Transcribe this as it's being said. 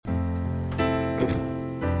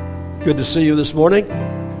Good to see you this morning.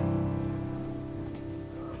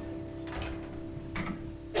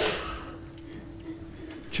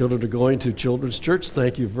 Children are going to Children's Church.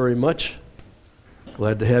 Thank you very much.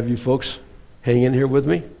 Glad to have you folks hang in here with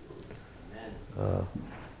me.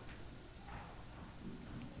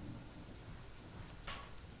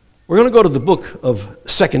 We're going to go to the book of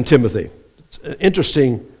 2 Timothy. It's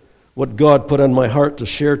interesting what God put on my heart to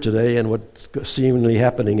share today and what's seemingly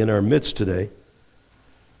happening in our midst today.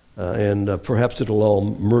 And perhaps it'll all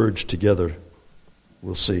merge together.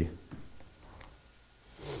 We'll see.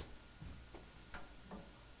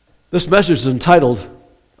 This message is entitled,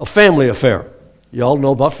 A Family Affair. You all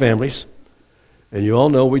know about families, and you all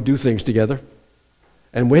know we do things together.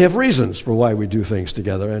 And we have reasons for why we do things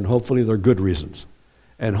together, and hopefully they're good reasons.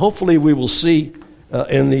 And hopefully we will see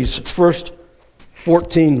in these first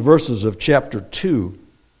 14 verses of chapter 1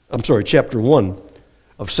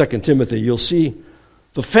 of 2 Timothy, you'll see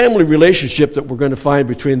the family relationship that we're going to find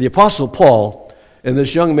between the Apostle Paul and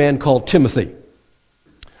this young man called Timothy.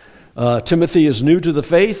 Timothy is new to the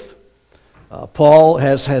faith. Paul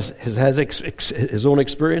has had his own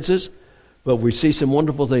experiences, but we see some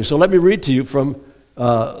wonderful things. So let me read to you from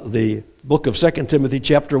the book of 2 Timothy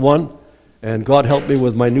chapter 1, and God help me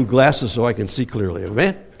with my new glasses so I can see clearly.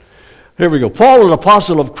 Amen? Here we go. Paul, an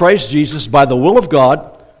apostle of Christ Jesus, by the will of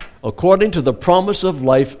God, according to the promise of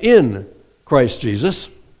life in Christ Jesus,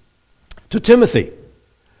 to Timothy,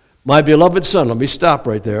 my beloved son. Let me stop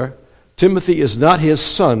right there. Timothy is not his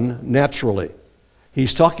son naturally.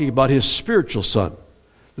 He's talking about his spiritual son.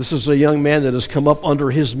 This is a young man that has come up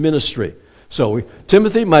under his ministry. So,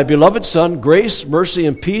 Timothy, my beloved son, grace, mercy,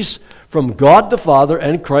 and peace from God the Father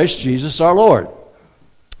and Christ Jesus our Lord.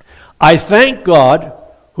 I thank God,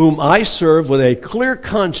 whom I serve with a clear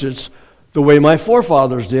conscience, the way my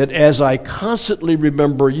forefathers did, as I constantly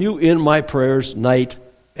remember you in my prayers night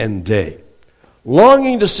and day,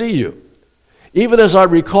 longing to see you, even as I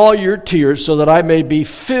recall your tears, so that I may be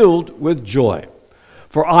filled with joy.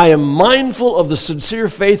 For I am mindful of the sincere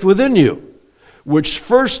faith within you, which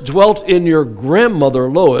first dwelt in your grandmother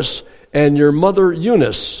Lois and your mother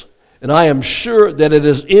Eunice, and I am sure that it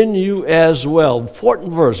is in you as well.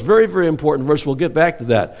 Important verse, very, very important verse. We'll get back to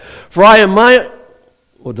that. For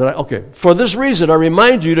this reason I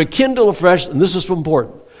remind you to kindle afresh, and this is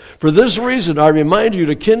important. For this reason I remind you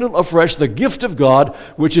to kindle afresh the gift of God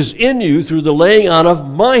which is in you through the laying on of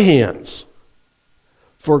my hands.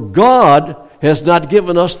 For God has not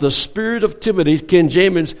given us the spirit of timidity, King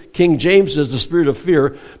James says the spirit of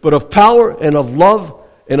fear, but of power and of love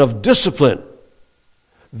and of discipline.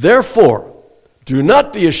 Therefore, do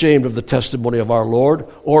not be ashamed of the testimony of our Lord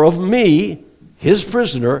or of me, his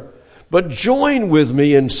prisoner, but join with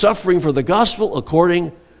me in suffering for the gospel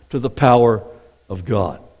according to the power of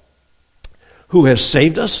God, who has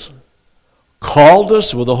saved us, called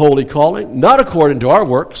us with a holy calling, not according to our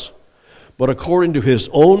works, but according to his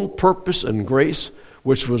own purpose and grace,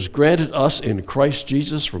 which was granted us in Christ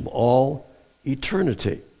Jesus from all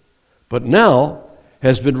eternity, but now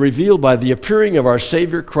has been revealed by the appearing of our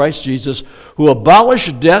Savior Christ Jesus, who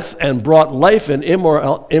abolished death and brought life and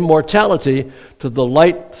immortality to the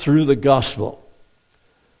light through the gospel,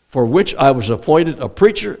 for which I was appointed a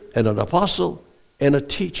preacher and an apostle and a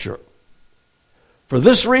teacher. For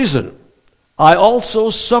this reason, I also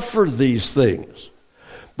suffered these things,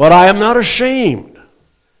 but I am not ashamed.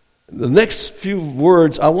 The next few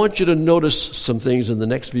words, I want you to notice some things in the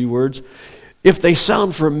next few words. If they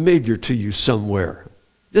sound familiar to you somewhere,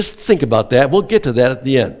 just think about that. We'll get to that at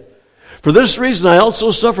the end. For this reason, I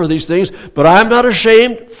also suffer these things, but I am not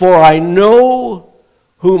ashamed, for I know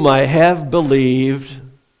whom I have believed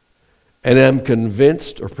and am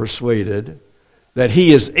convinced or persuaded that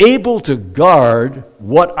he is able to guard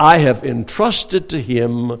what I have entrusted to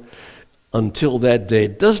him until that day.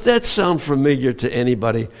 Does that sound familiar to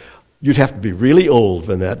anybody? You'd have to be really old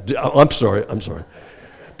for that. I'm sorry.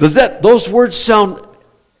 Does those words sound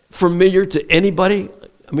familiar to anybody?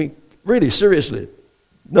 I mean, really, seriously.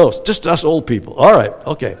 No, it's just us old people. All right,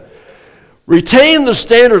 okay. Retain the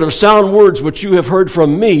standard of sound words which you have heard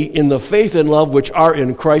from me in the faith and love which are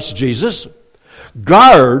in Christ Jesus.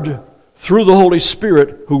 Guard through the Holy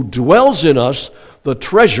Spirit who dwells in us the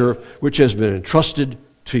treasure which has been entrusted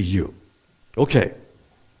to you. Okay.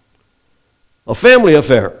 A family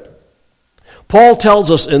affair. Paul tells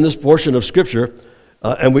us in this portion of Scripture,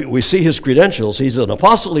 and we see his credentials. He's an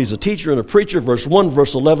apostle, he's a teacher and a preacher. Verse 1,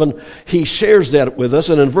 verse 11, he shares that with us.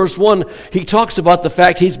 And in verse 1, he talks about the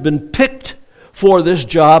fact he's been picked for this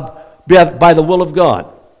job by the will of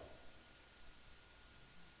God.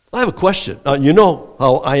 I have a question. You know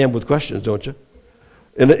how I am with questions, don't you?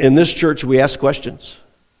 In this church, we ask questions.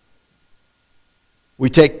 We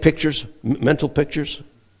take pictures, mental pictures.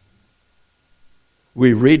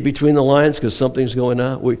 We read between the lines because something's going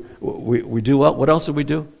on. We do what? What else do we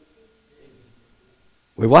do?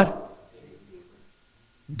 We what?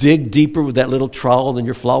 Dig deeper with that little trowel in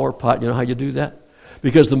your flower pot. You know how you do that?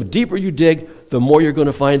 Because the deeper you dig, the more you're going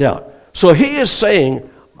to find out. So he is saying,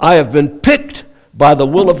 I have been picked by the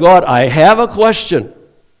will of God. I have a question.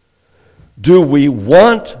 Do we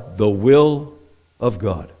want the will of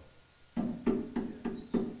God?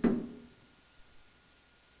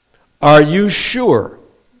 Are you sure?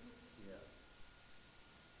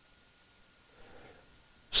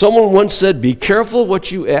 Someone once said, be careful what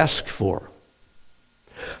you ask for.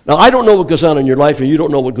 Now, I don't know what goes on in your life, and you don't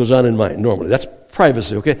know what goes on in mine normally. That's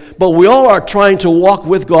privacy, okay? But we all are trying to walk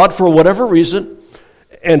with God for whatever reason,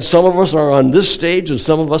 and some of us are on this stage, and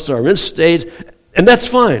some of us are on this stage, and that's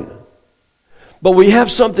fine. But we have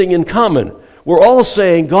something in common. We're all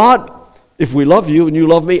saying, God, if we love you and you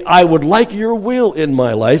love me, I would like your will in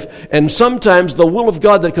my life. And sometimes the will of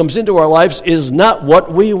God that comes into our lives is not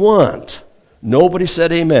what we want. Nobody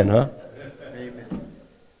said amen, huh? Amen.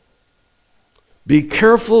 Be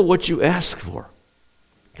careful what you ask for.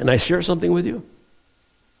 Can I share something with you?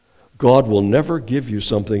 God will never give you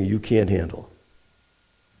something you can't handle.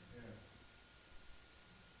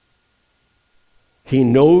 He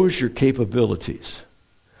knows your capabilities.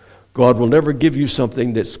 God will never give you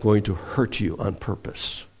something that's going to hurt you on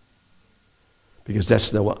purpose. Because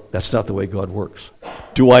that's not the way God works.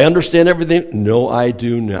 Do I understand everything? No, I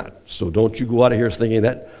do not. So don't you go out of here thinking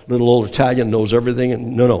that little old Italian knows everything.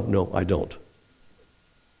 And no, I don't.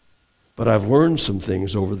 But I've learned some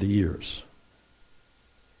things over the years.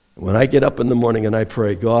 When I get up in the morning and I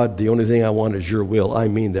pray, God, the only thing I want is your will, I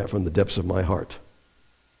mean that from the depths of my heart.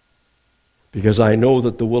 Because I know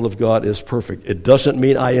that the will of God is perfect. It doesn't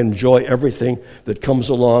mean I enjoy everything that comes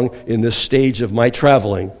along in this stage of my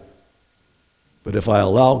traveling. But if I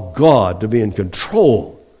allow God to be in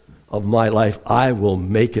control of my life, I will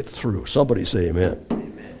make it through. Somebody say amen.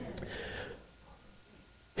 Amen.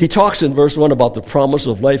 He talks in verse 1 about the promise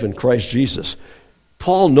of life in Christ Jesus.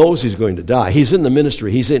 Paul knows he's going to die. He's in the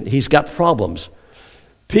ministry. He's got problems.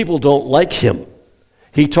 People don't like him.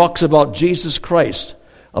 He talks about Jesus Christ,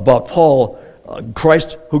 about Paul,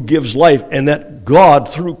 Christ who gives life, and that God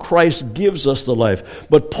through Christ gives us the life.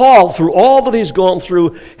 But Paul, through all that he's gone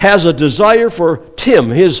through, has a desire for Tim,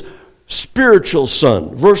 his spiritual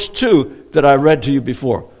son. Verse 2 that I read to you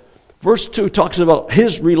before. Verse 2 talks about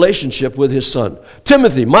his relationship with his son.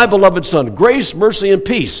 Timothy, my beloved son, grace, mercy, and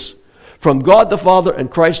peace from God the Father and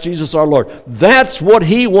Christ Jesus our Lord. That's what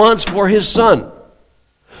he wants for his son.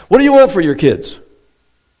 What do you want for your kids?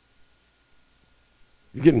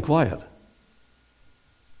 You're getting quiet.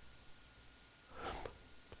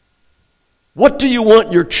 What do you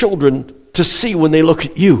want your children to see when they look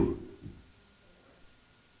at you?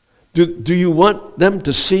 Do you want them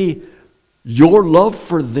to see your love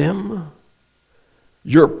for them?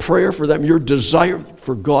 Your prayer for them? Your desire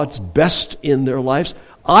for God's best in their lives?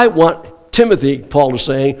 I want Timothy, Paul is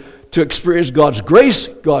saying, to experience God's grace,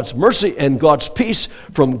 God's mercy, and God's peace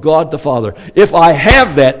from God the Father. If I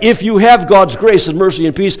have that, if you have God's grace and mercy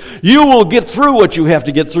and peace, you will get through what you have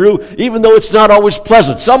to get through, even though it's not always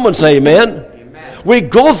pleasant. Someone say amen. Amen. We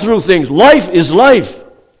go through things. Life is life.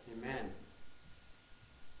 Amen.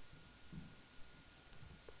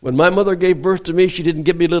 When my mother gave birth to me, she didn't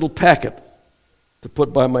give me a little packet to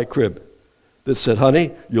put by my crib that said,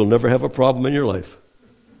 honey, you'll never have a problem in your life.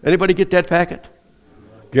 Anybody get that packet?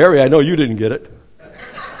 Gary, I know you didn't get it.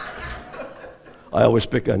 I always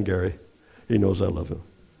pick on Gary. He knows I love him.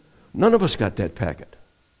 None of us got that packet.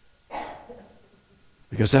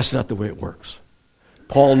 Because that's not the way it works.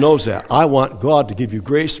 Paul knows that. I want God to give you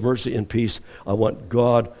grace, mercy, and peace. I want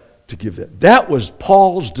God to give that. That was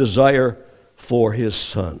Paul's desire for his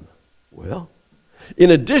son. Well, in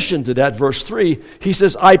addition to that, verse 3, he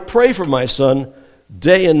says, I pray for my son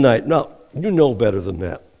day and night. Now, you know better than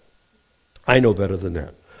that. I know better than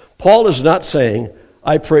that. Paul is not saying,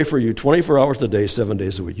 I pray for you 24 hours a day, 7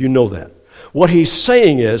 days a week. You know that. What he's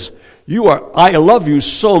saying is, I love you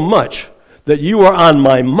so much that you are on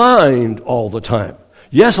my mind all the time.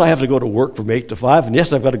 Yes, I have to go to work from 8 to 5, and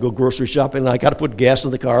yes, I've got to go grocery shopping, and I got to put gas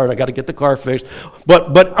in the car, and I got to get the car fixed.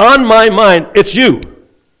 But on my mind, it's you.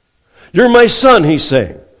 You're my son, he's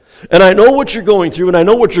saying. And I know what you're going through, and I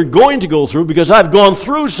know what you're going to go through because I've gone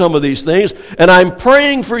through some of these things, and I'm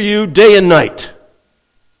praying for you day and night.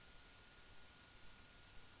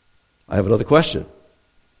 I have another question.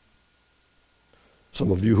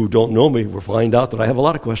 Some of you who don't know me will find out that I have a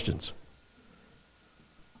lot of questions.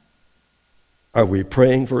 Are we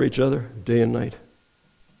praying for each other day and night?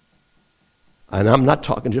 And I'm not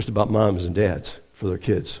talking just about moms and dads for their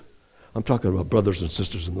kids. I'm talking about brothers and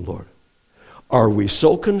sisters in the Lord. Are we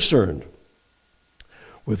so concerned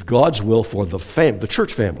with God's will for the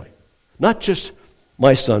church family? Not just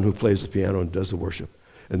my son who plays the piano and does the worship,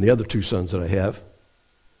 and the other 2 sons that I have.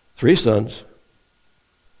 3 sons.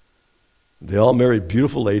 They all married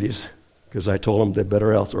beautiful ladies because I told them they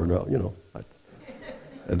better else, or no,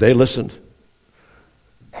 and they listened.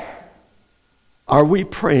 Are we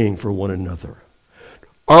praying for one another?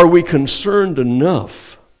 Are we concerned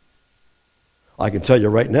enough? I can tell you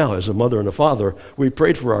right now, as a mother and a father, we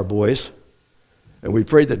prayed for our boys, and we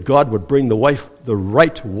prayed that God would bring the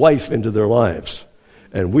right wife into their lives,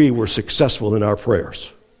 and we were successful in our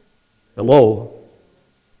prayers. Hello?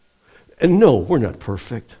 And no, we're not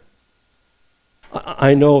perfect.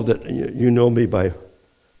 I know that you know me by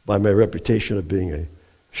my reputation of being a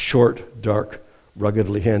short, dark,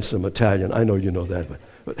 ruggedly handsome Italian. I know you know that,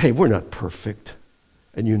 but hey, we're not perfect,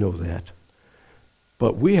 and you know that.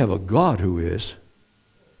 But we have a God who is,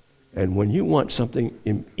 and when you want something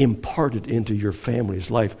imparted into your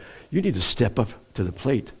family's life, you need to step up to the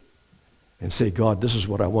plate and say, God, this is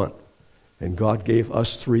what I want. And God gave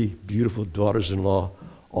us 3 beautiful daughters-in-law,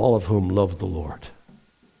 all of whom love the Lord.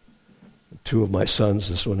 2 of my sons,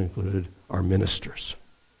 this one included, are ministers.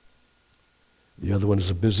 The other one is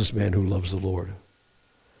a businessman who loves the Lord.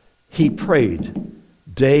 He prayed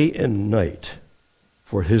day and night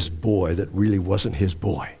for his boy that really wasn't his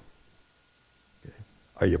boy. Okay.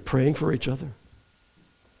 Are you praying for each other?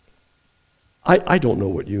 I don't know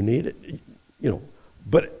what you need,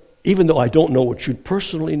 but even though I don't know what you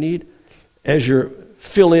personally need, as your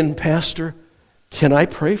fill-in pastor, can I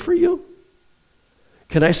pray for you?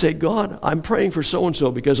 Can I say, God, I'm praying for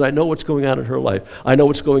so-and-so because I know what's going on in her life. I know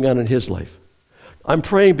what's going on in his life. I'm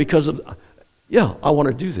praying because of, I want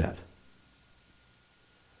to do that.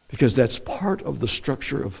 Because that's part of the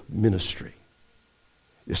structure of ministry,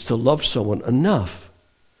 is to love someone enough.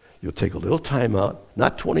 You'll take a little time out,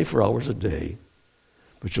 not 24 hours a day,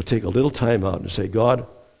 but you'll take a little time out and say, God,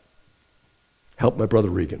 help my brother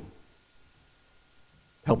Regan.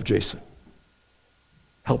 Help Jason.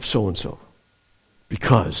 Help so-and-so.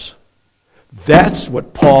 Because that's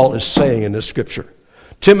what Paul is saying in this scripture.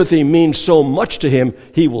 Timothy means so much to him,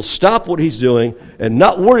 he will stop what he's doing and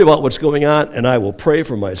not worry about what's going on, and I will pray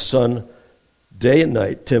for my son day and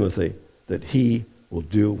night, Timothy, that he will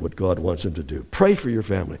do what God wants him to do. Pray for your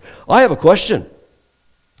family. I have a question.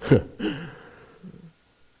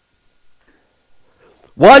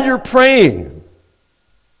 While you're praying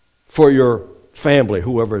for your family,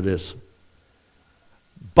 whoever it is,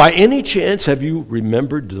 by any chance have you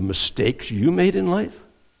remembered the mistakes you made in life?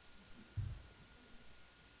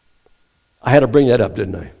 I had to bring that up,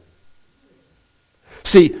 didn't I?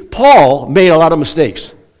 See, Paul made a lot of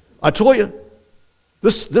mistakes. I told you,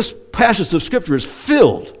 this passage of Scripture is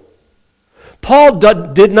filled. Paul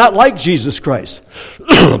did not like Jesus Christ.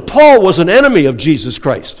 Paul was an enemy of Jesus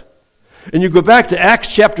Christ. And you go back to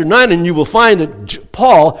Acts chapter 9 and you will find that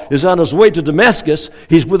Paul is on his way to Damascus.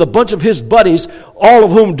 He's with a bunch of his buddies, all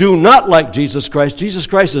of whom do not like Jesus Christ. Jesus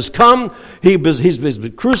Christ has come. He's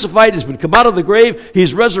been crucified. He's been come out of the grave.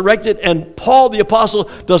 He's resurrected. And Paul the apostle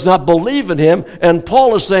does not believe in him. And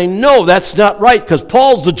Paul is saying, no, that's not right, because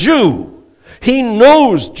Paul's a Jew. He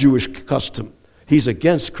knows Jewish custom. He's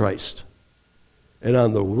against Christ. And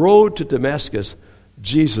on the road to Damascus,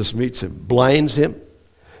 Jesus meets him, blinds him,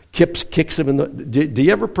 kicks him in the... Do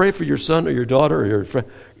you ever pray for your son or your daughter or your friend?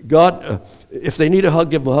 God, if they need a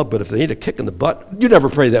hug, give them a hug, but if they need a kick in the butt, you never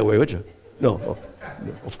pray that way, would you? No,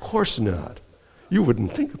 of course not. You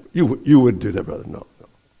wouldn't think... You wouldn't do that, brother. No.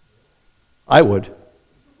 I would.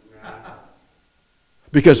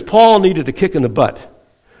 Because Paul needed a kick in the butt.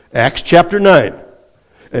 Acts chapter 9.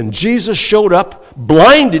 And Jesus showed up,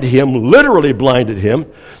 blinded him, literally blinded him.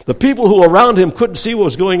 The people who were around him couldn't see what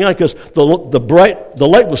was going on because the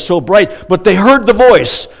light was so bright. But they heard the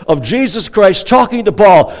voice of Jesus Christ talking to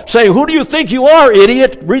Paul, saying, "Who do you think you are,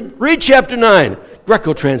 idiot?" Read chapter 9,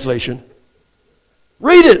 Greco translation.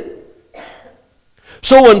 Read it.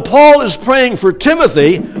 So when Paul is praying for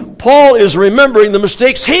Timothy, Paul is remembering the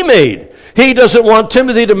mistakes he made. He doesn't want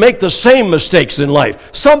Timothy to make the same mistakes in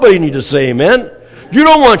life. Somebody need to say amen. You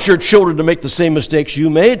don't want your children to make the same mistakes you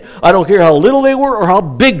made. I don't care how little they were or how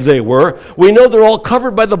big they were. We know they're all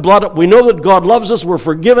covered by the blood. We know that God loves us. We're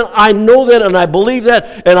forgiven. I know that and I believe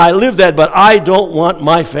that and I live that, but I don't want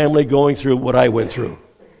my family going through what I went through.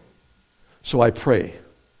 So I pray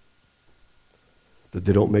that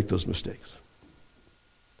they don't make those mistakes.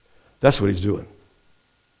 That's what he's doing.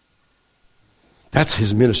 That's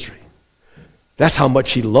his ministry. That's how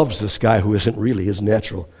much he loves this guy who isn't really his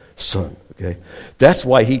natural son. Okay? That's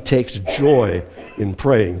why he takes joy in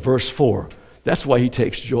praying. Verse 4. That's why he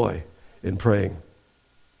takes joy in praying.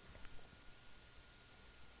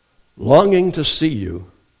 Longing to see you,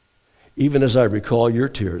 even as I recall your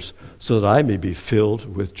tears, so that I may be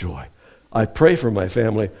filled with joy. I pray for my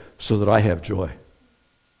family so that I have joy.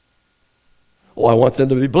 Oh, I want them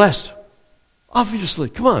to be blessed. Obviously,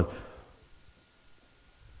 come on.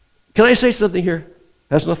 Can I say something here?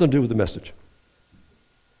 It has nothing to do with the message.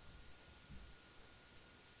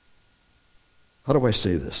 How do I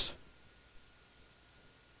say this?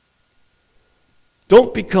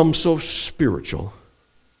 Don't become so spiritual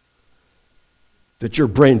that your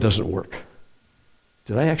brain doesn't work.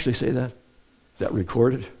 Did I actually say that? Is that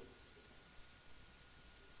recorded?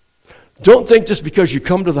 Don't think just because you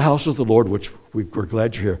come to the house of the Lord, which we're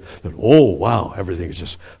glad you're here, that, oh, wow, everything is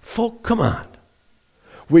just... Folk, come on.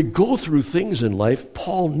 We go through things in life.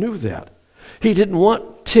 Paul knew that. He didn't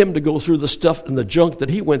want Tim to go through the stuff and the junk that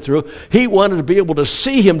he went through. He wanted to be able to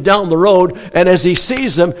see him down the road, and as he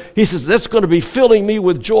sees him, he says, that's going to be filling me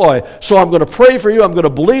with joy. So I'm going to pray for you. I'm going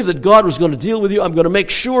to believe that God was going to deal with you. I'm going to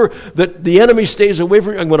make sure that the enemy stays away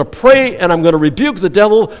from you. I'm going to pray, and I'm going to rebuke the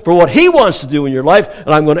devil for what he wants to do in your life, and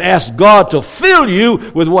I'm going to ask God to fill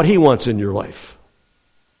you with what he wants in your life.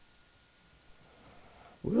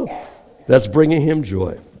 Well, that's bringing him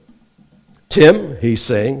joy. Tim, he's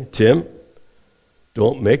saying, Tim,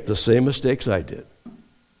 don't make the same mistakes I did.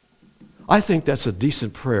 I think that's a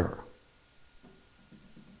decent prayer.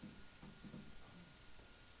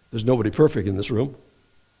 There's nobody perfect in this room.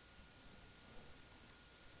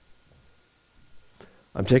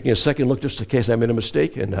 I'm taking a second look just in case I made a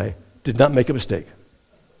mistake, and I did not make a mistake.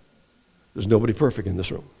 There's nobody perfect in this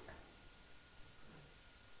room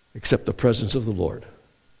except the presence of the Lord.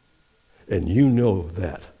 And you know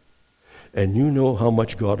that. And you know how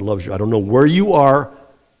much God loves you. I don't know where you are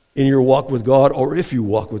in your walk with God or if you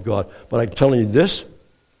walk with God, but I'm telling you this,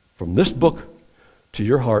 from this book to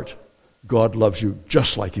your heart, God loves you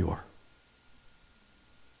just like you are.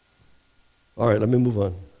 All right, let me move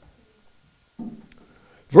on.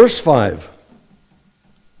 Verse 5.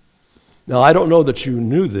 Now, I don't know that you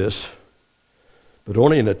knew this, but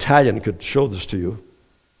only an Italian could show this to you.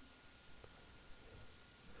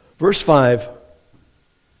 Verse 5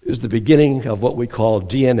 is the beginning of what we call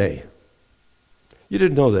DNA. You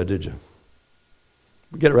didn't know that, did you?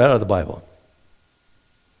 We get it right out of the Bible.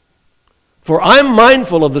 For I'm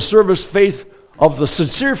mindful of the service faith, of the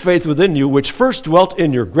sincere faith within you, which first dwelt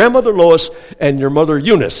in your grandmother Lois and your mother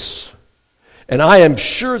Eunice. And I am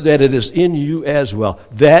sure that it is in you as well.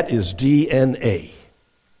 That is DNA.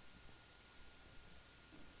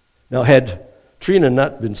 Now, had Trina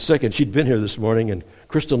not been sick, and she'd been here this morning, and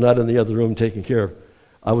Crystal not in the other room taking care of,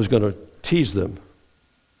 I was going to tease them.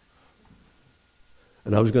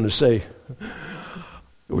 And I was going to say,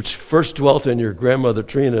 which first dwelt in your grandmother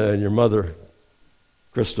Trina and your mother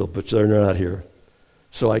Crystal, but they're not here,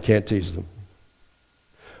 so I can't tease them.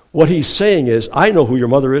 What he's saying is, I know who your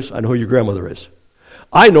mother is, I know who your grandmother is.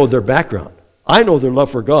 I know their background. I know their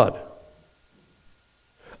love for God.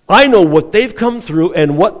 I know what they've come through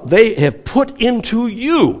and what they have put into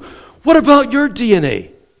you. What about your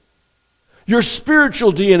DNA? Your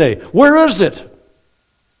spiritual DNA, where is it?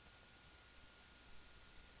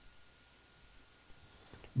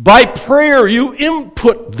 By prayer, you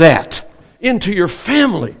input that into your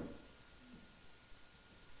family.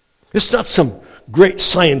 It's not some great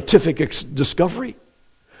scientific discovery.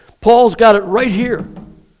 Paul's got it right here.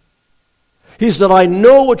 He said, I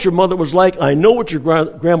know what your mother was like, I know what your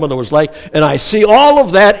grandmother was like, and I see all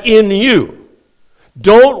of that in you.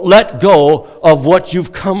 Don't let go of what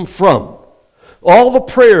you've come from. All the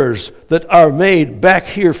prayers that are made back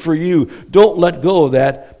here for you, don't let go of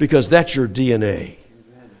that because that's your DNA.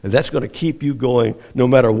 And that's going to keep you going no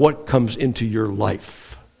matter what comes into your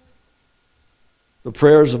life. The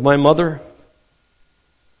prayers of my mother.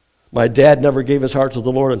 My dad never gave his heart to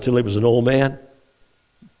the Lord until he was an old man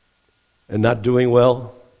and not doing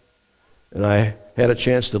well. And I had a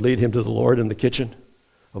chance to lead him to the Lord in the kitchen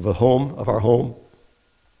of our home.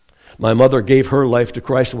 My mother gave her life to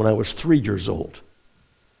Christ when I was 3 years old.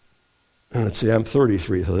 And let's see, I'm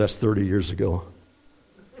 33, so that's 30 years ago.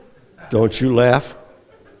 Don't you laugh?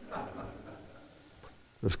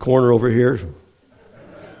 This corner over here.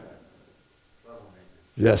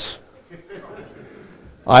 Yes.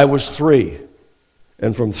 I was 3.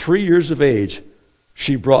 And from 3 years of age,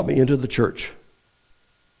 she brought me into the church.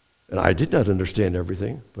 And I did not understand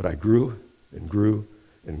everything, but I grew and grew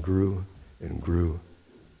and grew and grew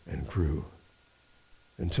and grew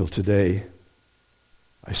until today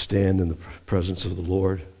I stand in the presence of the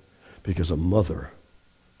Lord because a mother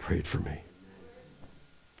prayed for me.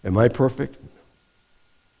 Am I perfect?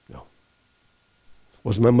 No.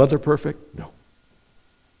 Was my mother perfect? No.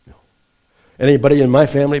 No. Anybody in my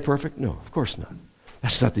family perfect? No, of course not.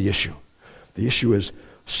 That's not the issue. The issue is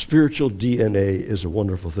spiritual DNA is a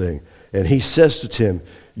wonderful thing. And he says to Tim,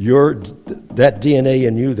 that DNA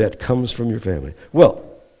in you that comes from your family. Well,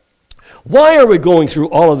 why are we going through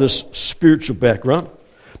all of this spiritual background?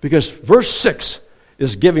 Because verse 6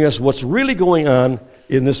 is giving us what's really going on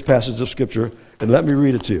in this passage of Scripture. And let me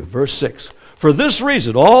read it to you. Verse 6. For this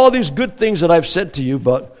reason, all these good things that I've said to you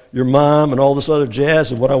about your mom and all this other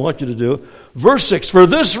jazz and what I want you to do. Verse 6, for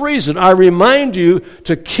this reason I remind you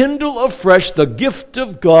to kindle afresh the gift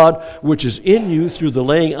of God which is in you through the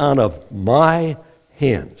laying on of my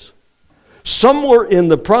hands. Somewhere in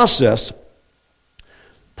the process,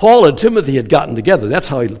 Paul and Timothy had gotten together. That's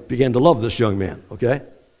how he began to love this young man, okay?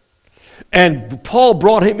 And Paul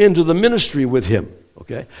brought him into the ministry with him,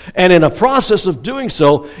 okay? And in a process of doing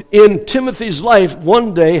so, in Timothy's life,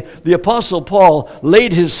 one day, the Apostle Paul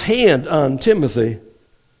laid his hand on Timothy,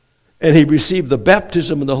 and he received the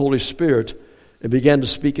baptism of the Holy Spirit and began to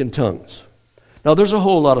speak in tongues. Now, there's a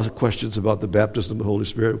whole lot of questions about the baptism of the Holy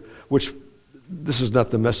Spirit, which this is not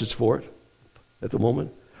the message for it at the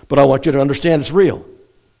moment. But I want you to understand it's real.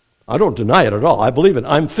 I don't deny it at all. I believe it.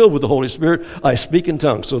 I'm filled with the Holy Spirit. I speak in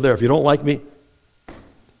tongues. So there, if you don't like me.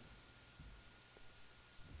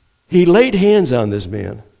 He laid hands on this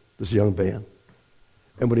man, this young man.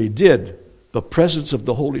 And when he did, the presence of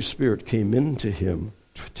the Holy Spirit came into him,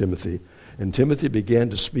 Timothy, and Timothy began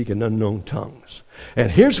to speak in unknown tongues.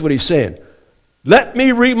 And here's what he's saying. Let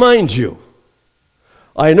me remind you.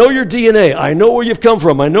 I know your DNA. I know where you've come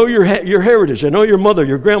from. I know your heritage. I know your mother,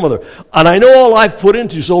 your grandmother. And I know all I've put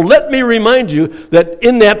into you. So let me remind you that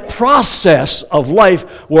in that process of life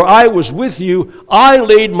where I was with you, I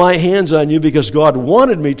laid my hands on you because God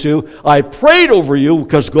wanted me to. I prayed over you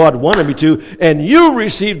because God wanted me to. And you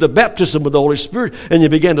received the baptism of the Holy Spirit. And you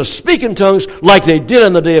began to speak in tongues like they did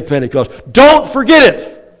on the day of Pentecost. Don't forget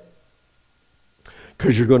it.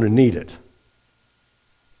 Because you're going to need it.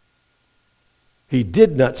 He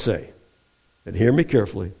did not say, and hear me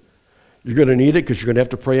carefully, you're going to need it because you're going to have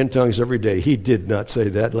to pray in tongues every day. He did not say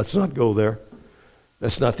that. Let's not go there.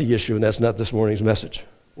 That's not the issue, and that's not this morning's message.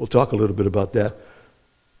 We'll talk a little bit about that.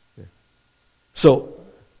 So,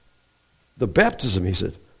 the baptism,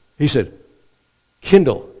 he said,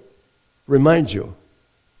 kindle, remind you,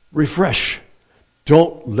 refresh,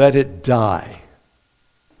 don't let it die.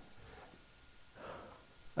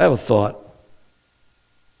 I have a thought.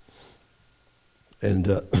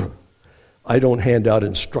 And I don't hand out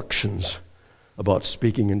instructions about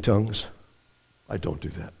speaking in tongues. I don't do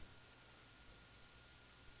that.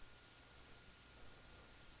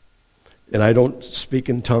 And I don't speak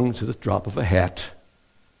in tongues at the drop of a hat.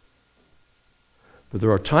 But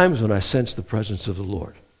there are times when I sense the presence of the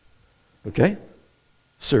Lord. Okay?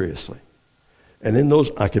 Seriously. And in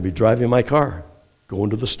those, I could be driving my car,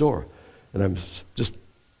 going to the store, and I'm just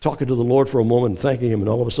talking to the Lord for a moment, thanking Him, and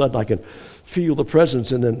all of a sudden I can feel the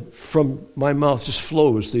presence, and then from my mouth just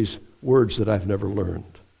flows these words that I've never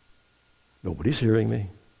learned. Nobody's hearing me.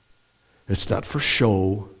 It's not for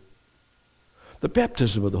show. The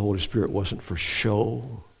baptism of the Holy Spirit wasn't for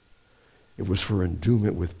show. It was for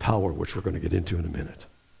endowment with power, which we're going to get into in a minute.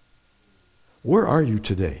 Where are you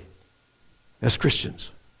today as Christians?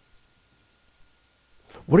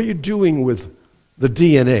 What are you doing with the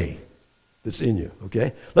DNA that's in you,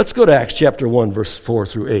 okay? Let's go to Acts chapter 1, verse 4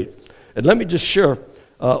 through 8. And let me just share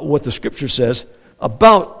what the Scripture says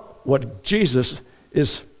about what Jesus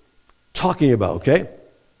is talking about, okay?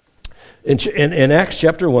 In Acts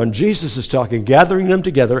chapter 1, Jesus is talking, gathering them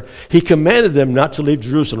together. He commanded them not to leave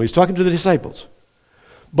Jerusalem. He's talking to the disciples.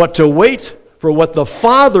 But to wait for what the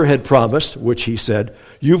Father had promised, which He said,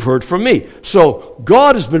 you've heard from me. So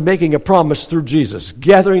God has been making a promise through Jesus,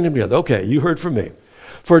 gathering them together. Okay, you heard from me.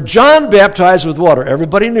 For John baptized with water.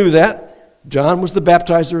 Everybody knew that. John was the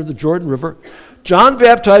baptizer of the Jordan River. John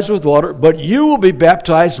baptized with water, but you will be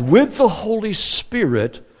baptized with the Holy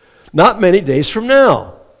Spirit not many days from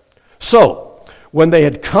now. So, when they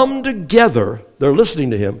had come together, they're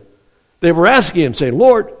listening to him, they were asking him, saying,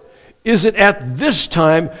 Lord, is it at this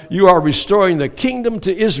time you are restoring the kingdom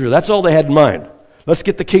to Israel? That's all they had in mind. Let's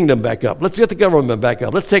get the kingdom back up. Let's get the government back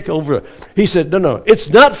up. Let's take over. He said, no. It's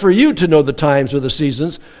not for you to know the times or the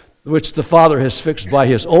seasons which the Father has fixed by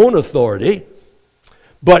His own authority.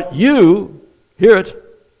 But you, hear it,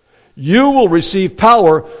 you will receive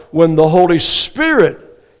power when the Holy Spirit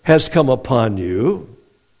has come upon you.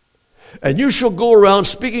 And you shall go around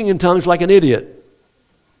speaking in tongues like an idiot.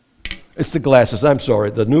 It's the glasses. I'm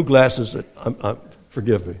sorry. The new glasses.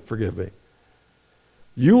 Forgive me.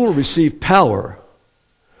 You will receive power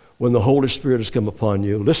when the Holy Spirit has come upon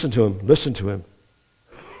you. Listen to him.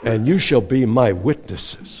 And you shall be my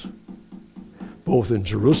witnesses, both in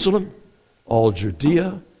Jerusalem, all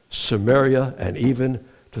Judea, Samaria, and even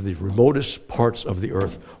to the remotest parts of the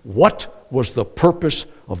earth. What was the purpose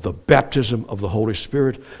of the baptism of the Holy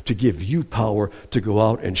Spirit? To give you power to go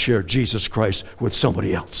out and share Jesus Christ with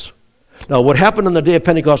somebody else. Now, what happened on the day of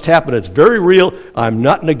Pentecost happened. It's very real. I'm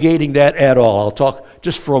not negating that at all. I'll talk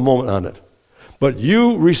just for a moment on it. But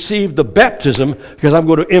you received the baptism because I'm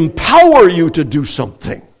going to empower you to do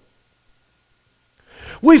something.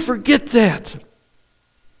 We forget that.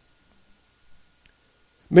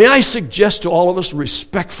 May I suggest to all of us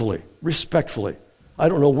respectfully, I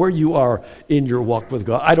don't know where you are in your walk with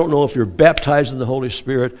God. I don't know if you're baptized in the Holy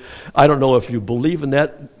Spirit. I don't know if you believe in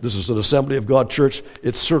that. This is an Assembly of God church.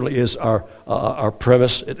 It certainly is our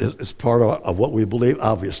premise. It's part of what we believe,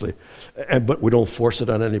 obviously. But we don't force it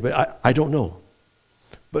on anybody. I don't know.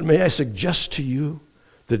 But may I suggest to you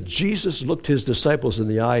that Jesus looked his disciples in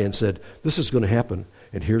the eye and said, this is going to happen,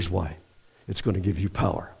 and here's why. It's going to give you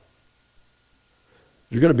power.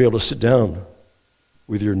 You're going to be able to sit down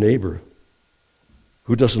with your neighbor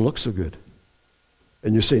who doesn't look so good.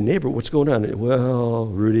 And you say, neighbor, what's going on? Well,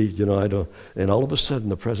 Rudy, I don't. And all of a sudden,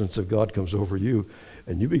 the presence of God comes over you,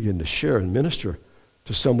 and you begin to share and minister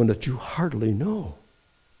to someone that you hardly know.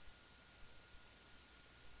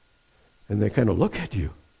 And they kind of look at you.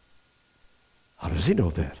 How does he know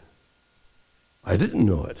that? I didn't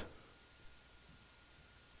know it.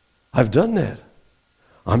 I've done that.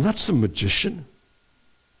 I'm not some magician.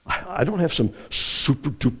 I don't have some super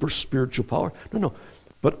duper spiritual power. No.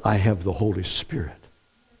 But I have the Holy Spirit.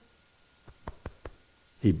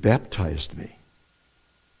 He baptized me.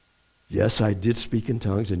 Yes, I did speak in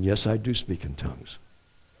tongues, and yes, I do speak in tongues.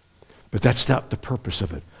 But that's not the purpose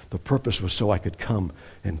of it. The purpose was so I could come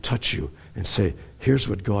and touch you and say, here's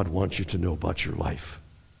what God wants you to know about your life.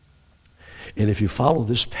 And if you follow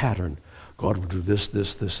this pattern, God will do this,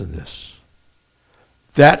 this, and this.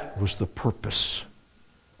 That was the purpose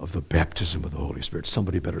of the baptism of the Holy Spirit.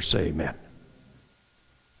 Somebody better say amen.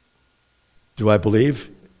 Do I believe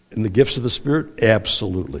in the gifts of the Spirit?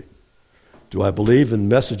 Absolutely. Do I believe in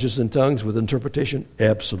messages in tongues with interpretation?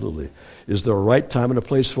 Absolutely. Is there a right time and a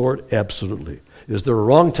place for it? Absolutely. Is there a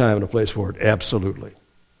wrong time and a place for it? Absolutely.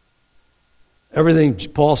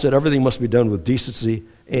 Paul said, everything must be done with decency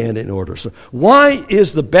and in order. So why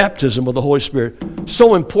is the baptism of the Holy Spirit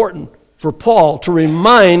so important for Paul to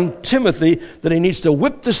remind Timothy that he needs to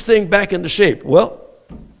whip this thing back into shape? Well,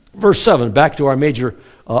 verse 7, back to our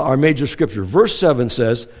major scripture. Verse 7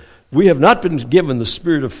 says, we have not been given the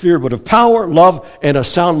spirit of fear, but of power, love, and a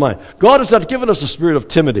sound mind. God has not given us a spirit of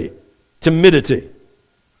timidity,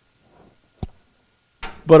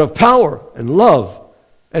 but of power and love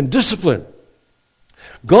and discipline.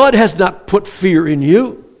 God has not put fear in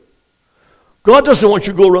you. God doesn't want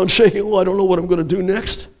you to go around shaking, I don't know what I'm going to do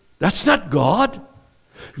next. That's not God.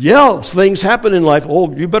 Yeah, things happen in life.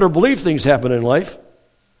 Oh, you better believe things happen in life.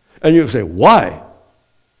 And you say, why?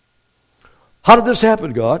 How did this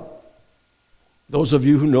happen, God? Those of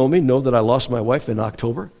you who know me know that I lost my wife in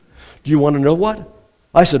October. Do you want to know what?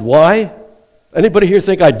 I said, why? Anybody here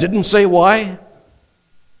think I didn't say why?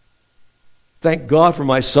 Thank God for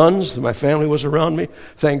my sons, that my family was around me.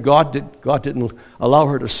 Thank God God didn't allow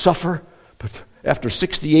her to suffer. But after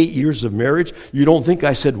 68 years of marriage, you don't think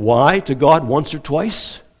I said why to God once or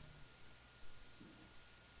twice?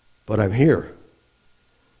 But I'm here.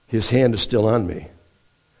 His hand is still on me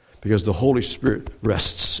because the Holy Spirit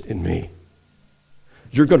rests in me.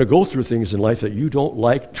 You're going to go through things in life that you don't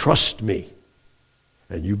like. Trust me.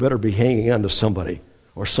 And you better be hanging on to somebody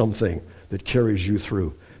or something that carries you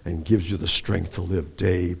through and gives you the strength to live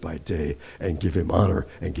day by day and give him honor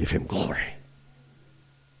and give him glory.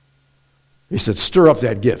 He said, stir up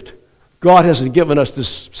that gift. God hasn't given us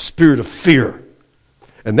this spirit of fear.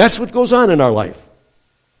 And that's what goes on in our life.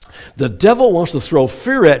 The devil wants to throw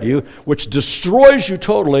fear at you, which destroys you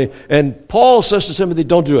totally. And Paul says to Timothy,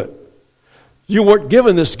 don't do it. You weren't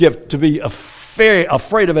given this gift to be afraid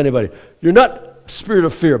of anybody. You're not spirit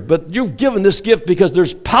of fear, but you've given this gift because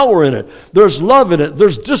there's power in it. There's love in it.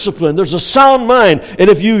 There's discipline. There's a sound mind. And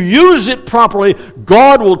if you use it properly,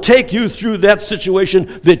 God will take you through that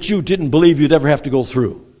situation that you didn't believe you'd ever have to go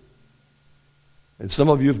through. And some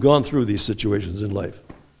of you have gone through these situations in life.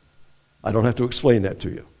 I don't have to explain that to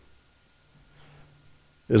you.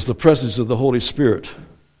 It's the presence of the Holy Spirit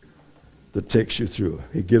that takes you through.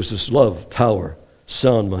 He gives us love, power,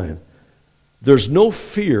 sound mind. There's no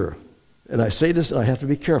fear, and I say this and I have to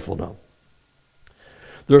be careful now.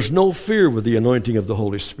 There's no fear with the anointing of the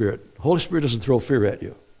Holy Spirit. The Holy Spirit doesn't throw fear at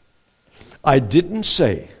you. I didn't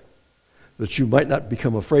say that you might not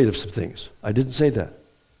become afraid of some things. I didn't say that.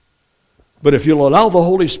 But if you'll allow the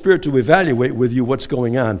Holy Spirit to evaluate with you what's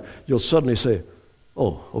going on, you'll suddenly say,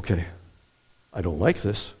 oh, okay, I don't like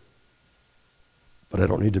this, but I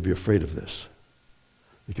don't need to be afraid of this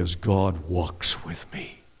because God walks with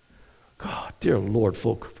me. God, dear Lord,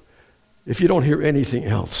 folk, if you don't hear anything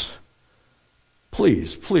else,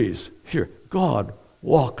 please hear, God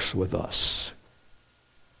walks with us.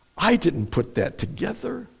 I didn't put that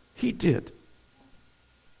together. He did.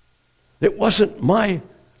 It wasn't my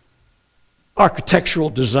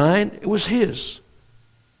architectural design. It was His.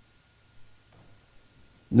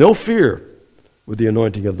 No fear with the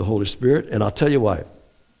anointing of the Holy Spirit, and I'll tell you why.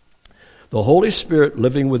 The Holy Spirit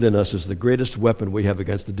living within us is the greatest weapon we have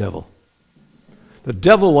against the devil. The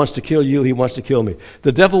devil wants to kill you. He wants to kill me.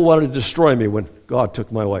 The devil wanted to destroy me when God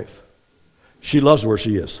took my wife. She loves where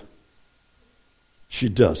she is. She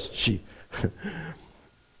does.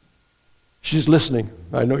 She's listening.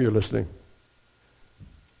 I know you're listening.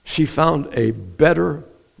 She found a better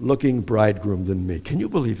looking bridegroom than me. Can you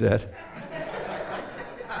believe that?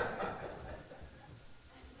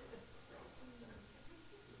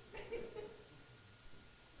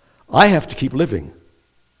 I have to keep living.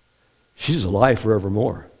 She's alive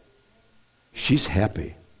forevermore. She's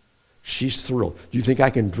happy. She's thrilled. Do you think I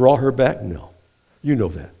can draw her back? No. You know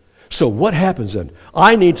that. So what happens then?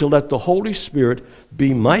 I need to let the Holy Spirit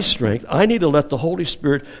be my strength. I need to let the Holy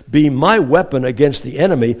Spirit be my weapon against the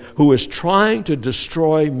enemy who is trying to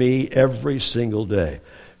destroy me every single day.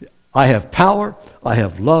 I have power, I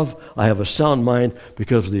have love, I have a sound mind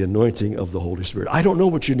because of the anointing of the Holy Spirit. I don't know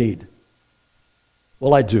what you need.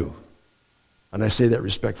 Well, I do. And I say that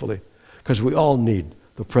respectfully because we all need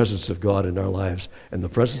the presence of God in our lives. And the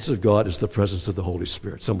presence of God is the presence of the Holy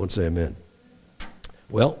Spirit. Someone say amen.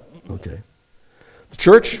 Well, okay. The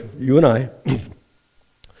church, you and I,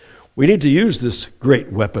 we need to use this great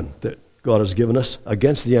weapon that God has given us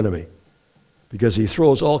against the enemy because he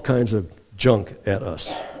throws all kinds of junk at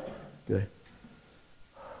us. Okay?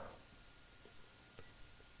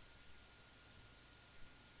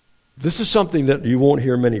 This is something that you won't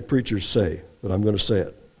hear many preachers say, but I'm going to say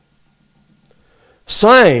it.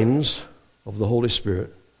 Signs of the Holy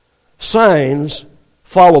Spirit, signs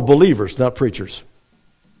follow believers, not preachers.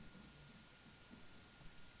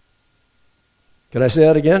 Can I say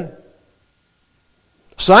that again?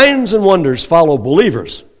 Signs and wonders follow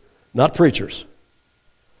believers, not preachers.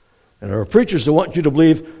 And there are preachers that want you to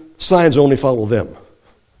believe signs only follow them.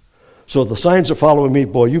 So if the signs are following me,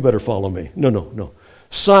 boy, you better follow me. No.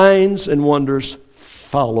 Signs and wonders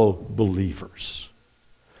follow believers.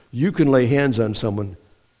 You can lay hands on someone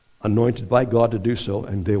anointed by God to do so,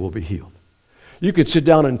 and they will be healed. You could sit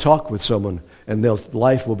down and talk with someone, and their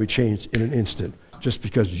life will be changed in an instant just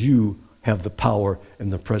because you have the power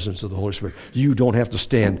and the presence of the Holy Spirit. You don't have to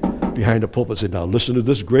stand behind a pulpit and say, now listen to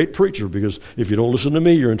this great preacher, because if you don't listen to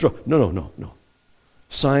me, you're in trouble. No.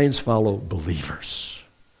 Signs follow believers.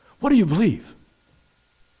 What do you believe?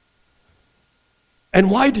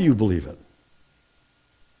 And why do you believe it?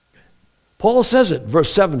 Paul says it,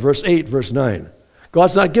 verse 7, verse 8, verse 9.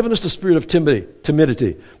 God's not given us the spirit of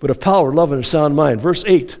timidity, but of power, love, and a sound mind. Verse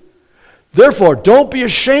 8. Therefore, don't be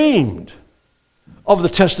ashamed of the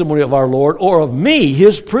testimony of our Lord, or of me,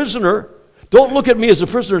 his prisoner. Don't look at me as a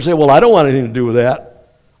prisoner and say, well, I don't want anything to do with that.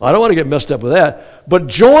 I don't want to get messed up with that. But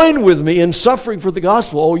join with me in suffering for the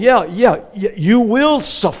gospel. Oh, yeah, you will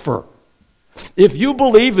suffer. If you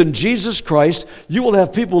believe in Jesus Christ, you will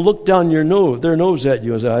have people look down their nose at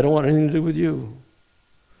you and say, I don't want anything to do with you.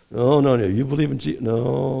 No. You believe in Jesus?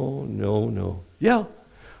 No. Yeah.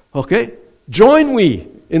 Okay. Join we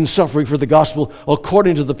in suffering for the gospel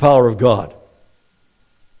according to the power of God.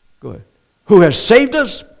 Go ahead. Who has saved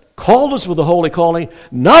us, called us with a holy calling,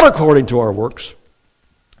 not according to our works,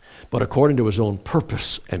 but according to his own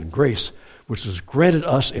purpose and grace, which is granted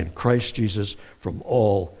us in Christ Jesus from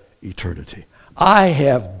all eternity. I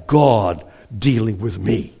have God dealing with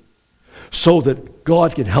me so that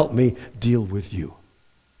God can help me deal with you.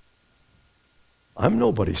 I'm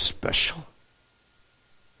nobody special.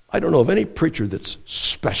 I don't know of any preacher that's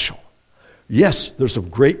special. Yes, there's some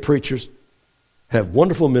great preachers, have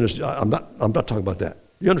wonderful ministry. I'm not talking about that.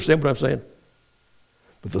 You understand what I'm saying?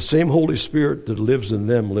 But the same Holy Spirit that lives in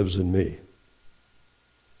them lives in me.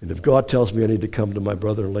 And if God tells me I need to come to my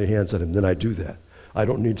brother and lay hands on him, then I do that. I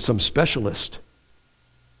don't need some specialist.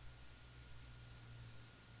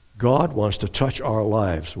 God wants to touch our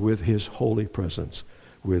lives with his holy presence,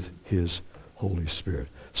 with his Holy Spirit.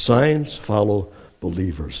 Signs follow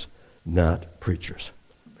believers, not preachers.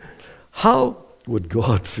 How would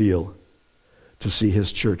God feel to see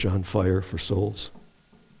his church on fire for souls?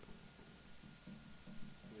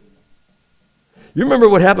 You remember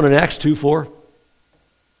what happened in Acts 2:4?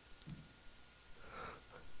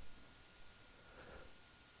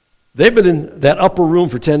 They've been in that upper room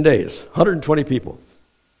for 10 days, 120 people.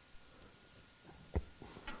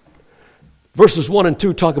 Verses 1 and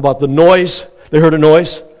 2 talk about the noise. They heard a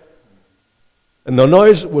noise. And the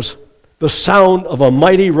noise was the sound of a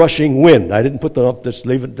mighty rushing wind. I didn't put them up, just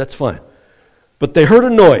leave it, that's fine. But they heard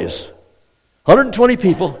a noise. 120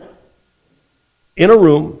 people in a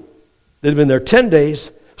room. They'd been there 10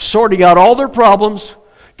 days, sorting out all their problems,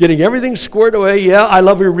 getting everything squared away. Yeah, I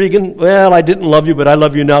love you, Regan. Well, I didn't love you, but I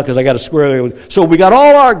love you now because I got to square away. So we got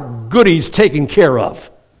all our goodies taken care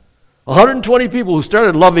of. 120 people who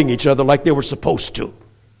started loving each other like they were supposed to.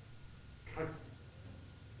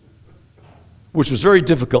 Which was very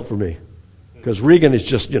difficult for me. Because Regan is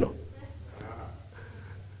just,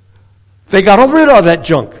 They got rid of that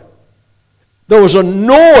junk. There was a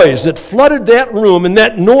noise that flooded that room, and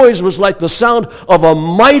that noise was like the sound of a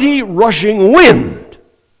mighty rushing wind.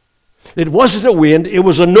 It wasn't a wind, it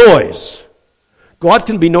was a noise. God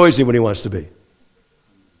can be noisy when he wants to be.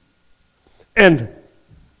 And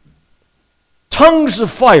tongues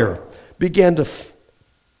of fire began to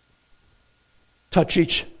touch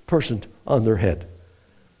each person on their head.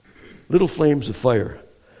 Little flames of fire.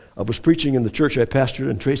 I was preaching in the church I pastored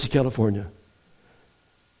in Tracy, California.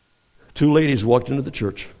 2 ladies walked into the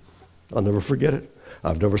church. I'll never forget it.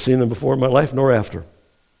 I've never seen them before in my life, nor after.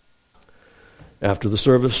 After the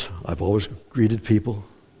service, I've always greeted people.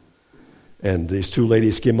 And these 2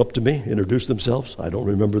 ladies came up to me, introduced themselves. I don't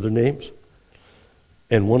remember their names.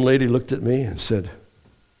 And one lady looked at me and said,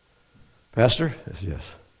 "Pastor?" I said, "Yes."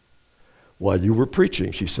 "While you were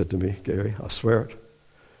preaching," she said to me, "Gary, I swear it,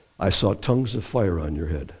 I saw tongues of fire on your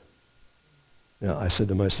head." Now, I said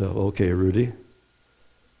to myself, "Okay, Rudy,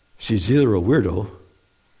 she's either a weirdo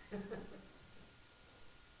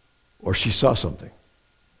or she saw something.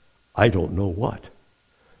 I don't know what.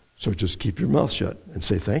 So just keep your mouth shut and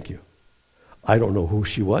say thank you." I don't know who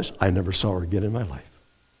she was. I never saw her again in my life.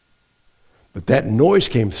 But that noise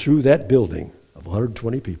came through that building of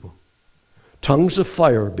 120 people. Tongues of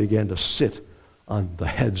fire began to sit on the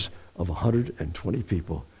heads of 120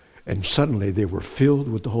 people. And suddenly they were filled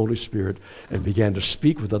with the Holy Spirit and began to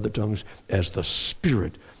speak with other tongues as the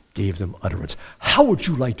Spirit gave them utterance. How would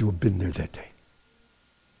you like to have been there that day?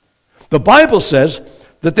 The Bible says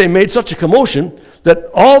that they made such a commotion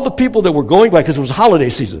that all the people that were going by, because it was holiday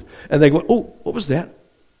season, and they go, "Oh, what was that?"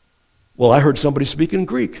 "Well, I heard somebody speak in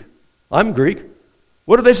Greek." "I'm Greek."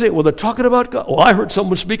 "What do they say?" "Well, they're talking about God." "Oh, I heard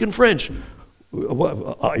someone speak in French."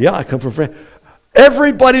 "Yeah, I come from France."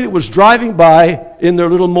 Everybody that was driving by in their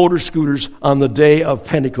little motor scooters on the day of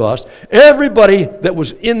Pentecost, everybody that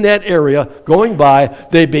was in that area going by,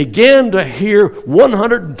 they began to hear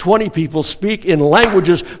 120 people speak in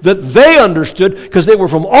languages that they understood because they were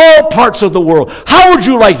from all parts of the world. How would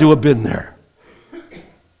you like to have been there?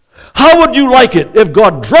 How would you like it if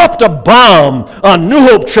God dropped a bomb on New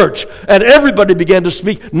Hope Church and everybody began to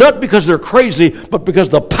speak, not because they're crazy, but because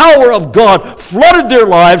the power of God flooded their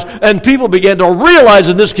lives and people began to realize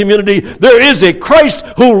in this community there is a Christ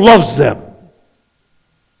who loves them?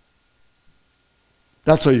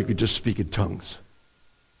 That's how you could just speak in tongues.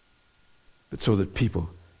 But so that people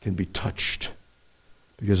can be touched.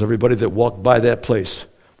 Because everybody that walked by that place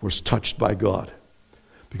was touched by God.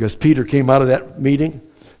 Because Peter came out of that meeting.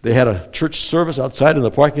 They had a church service outside in the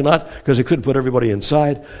parking lot because they couldn't put everybody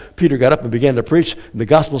inside. Peter got up and began to preach. And the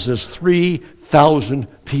gospel says 3,000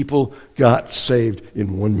 people got saved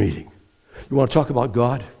in one meeting. You want to talk about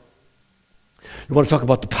God? You want to talk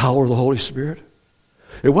about the power of the Holy Spirit?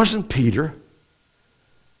 It wasn't Peter.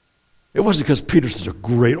 It wasn't because Peter's such a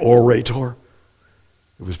great orator.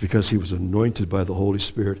 It was because he was anointed by the Holy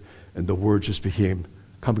Spirit and the word just became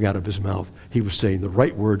coming out of his mouth. He was saying the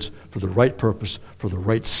right words for the right purpose, for the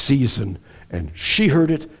right season. And she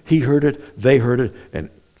heard it, he heard it, they heard it, and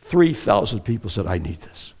 3,000 people said, "I need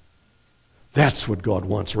this." That's what God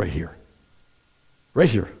wants right here.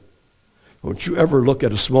 Right here. Don't you ever look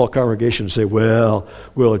at a small congregation and say, well,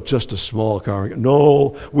 we're just a small congregation.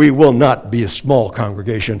 No, we will not be a small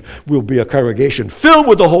congregation. We'll be a congregation filled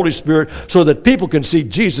with the Holy Spirit so that people can see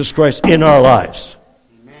Jesus Christ in our lives.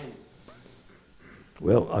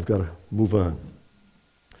 Well, I've got to move on.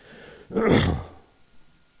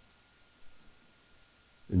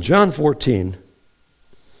 In John 14,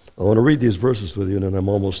 I want to read these verses with you, and then I'm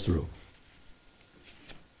almost through.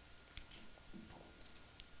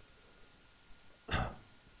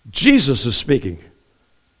 Jesus is speaking.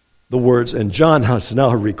 the words, and John has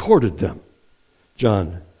now recorded them.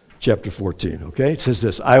 John chapter 14, okay? It says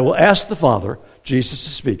this, I will ask the Father, Jesus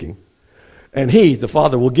is speaking, and he, the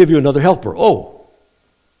Father, will give you another helper. Oh,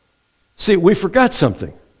 see, we forgot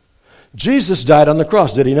something. Jesus died on the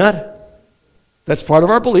cross, did he not? That's part of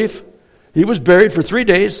our belief. He was buried for 3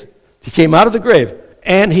 days. He came out of the grave,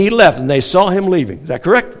 and he left, and they saw him leaving. Is that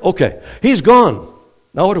correct? Okay. He's gone.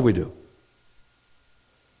 Now what do we do?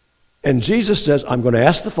 And Jesus says, I'm going to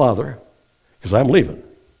ask the Father, because I'm leaving,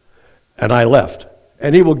 and I left,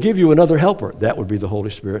 and he will give you another helper. That would be the Holy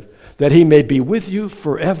Spirit, that he may be with you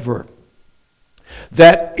forever.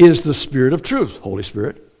 That is the Spirit of truth, Holy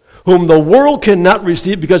Spirit, whom the world cannot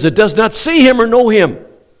receive because it does not see him or know him.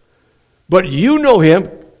 But you know him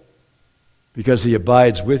because he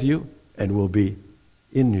abides with you and will be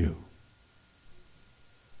in you.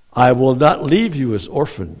 I will not leave you as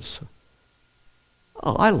orphans.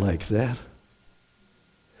 Oh, I like that.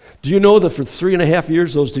 Do you know that for 3.5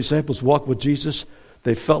 years those disciples walked with Jesus?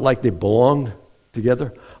 They felt like they belonged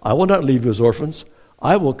together. I will not leave you as orphans.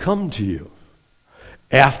 I will come to you.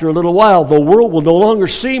 After a little while, the world will no longer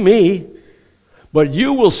see me, but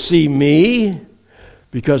you will see me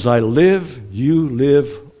because I live, you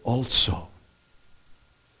live also.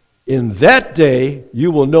 In that day,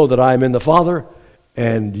 you will know that I am in the Father,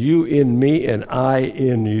 and you in me, and I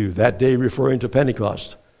in you. That day referring to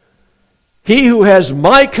Pentecost. He who has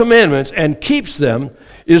my commandments and keeps them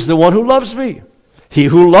is the one who loves me. He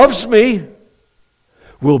who loves me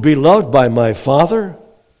will be loved by my Father,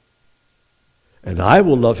 and I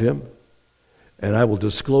will love him, and I will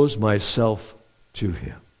disclose myself to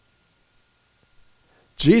him.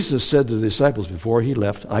 Jesus said to the disciples before he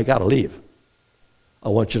left, I got to leave. I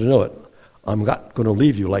want you to know it. I'm not going to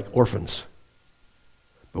leave you like orphans.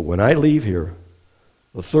 But when I leave here,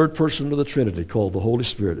 the third person of the Trinity, called the Holy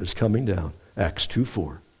Spirit, is coming down. Acts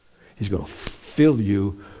 2:4. He's going to fill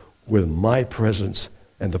you with my presence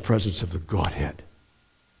and the presence of the Godhead.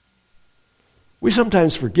 We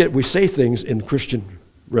sometimes forget, we say things in the Christian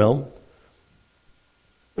realm.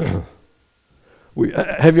 Have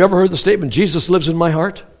you ever heard the statement, Jesus lives in my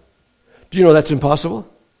heart? Do you know that's impossible?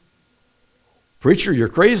 Preacher, you're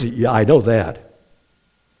crazy. Yeah, I know that.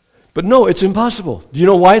 But no, it's impossible. Do you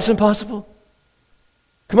know why it's impossible?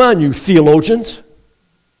 Come on, you theologians.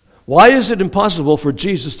 Why is it impossible for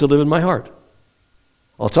Jesus to live in my heart?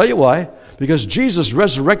 I'll tell you why. Because Jesus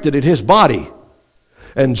resurrected in his body.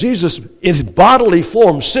 And Jesus, in his bodily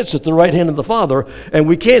form, sits at the right hand of the Father, and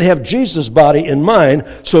we can't have Jesus' body in mine,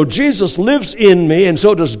 so Jesus lives in me, and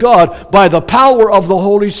so does God, by the power of the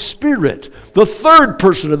Holy Spirit, the third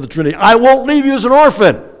person of the Trinity. I won't leave you as an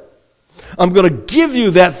orphan. I'm going to give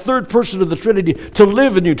you that third person of the Trinity to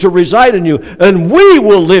live in you, to reside in you, and we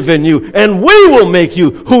will live in you, and we will make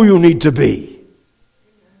you who you need to be.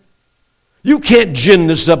 You can't gin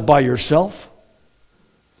this up by yourself.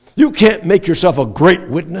 You can't make yourself a great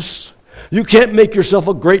witness. You can't make yourself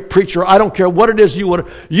a great preacher. I don't care what it is you want.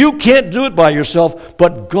 You can't do it by yourself,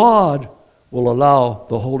 but God will allow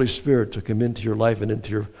the Holy Spirit to come into your life and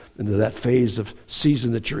into that phase of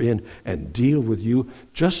season that you're in and deal with you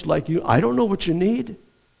just like you. I don't know what you need.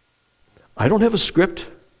 I don't have a script,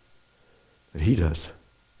 but he does.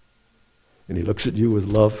 And he looks at you with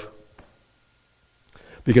love.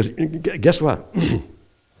 Because guess what?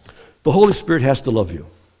 The Holy Spirit has to love you.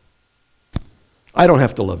 I don't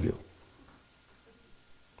have to love you.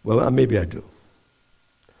 Well, maybe I do.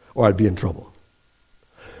 Or I'd be in trouble.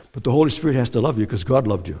 But the Holy Spirit has to love you because God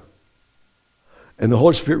loved you. And the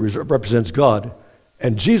Holy Spirit represents God.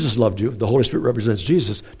 And Jesus loved you. The Holy Spirit represents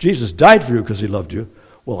Jesus. Jesus died for you because he loved you.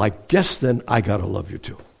 Well, I guess then I got to love you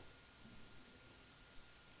too.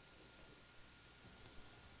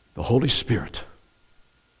 The Holy Spirit.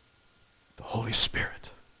 The Holy Spirit.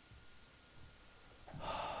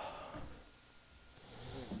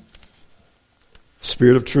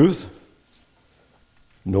 Spirit of truth,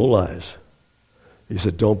 no lies. He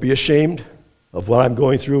said, don't be ashamed of what I'm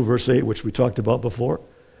going through, verse 8, which we talked about before.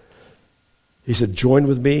 He said, join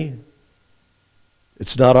with me.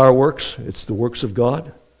 It's not our works, it's the works of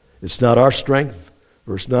God. It's not our strength,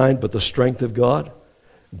 verse 9, but the strength of God.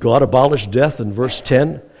 God abolished death in verse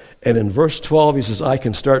 10. And in verse 12, he says, I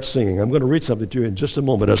can start singing. I'm going to read something to you in just a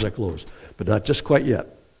moment as I close, but not just quite yet.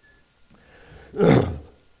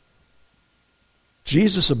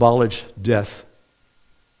 Jesus abolished death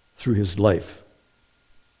through his life.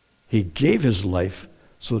 He gave his life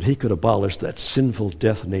so that he could abolish that sinful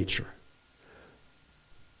death nature.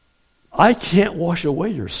 I can't wash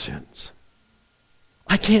away your sins.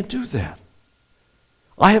 I can't do that.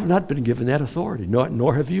 I have not been given that authority,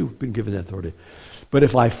 nor have you been given that authority. But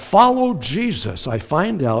if I follow Jesus, I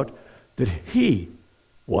find out that he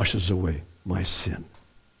washes away my sin.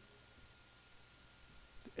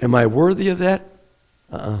 Am I worthy of that?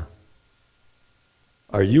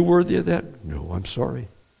 Are you worthy of that? No, I'm sorry.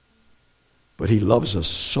 But he loves us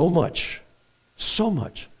so much,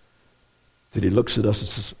 that he looks at us and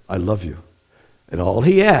says, I love you. And all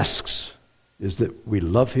he asks is that we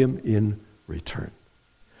love him in return.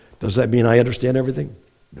 Does that mean I understand everything?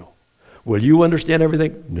 No. Will you understand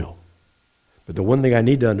everything? No. But the one thing I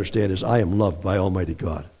need to understand is I am loved by Almighty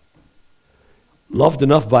God. Loved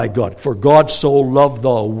enough by God. For God so loved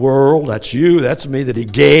the world, that's you, that's me, that he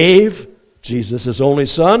gave Jesus, his only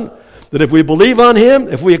Son, that if we believe on him,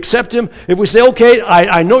 if we accept him, if we say, okay,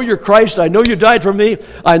 I know you're Christ, I know you died for me,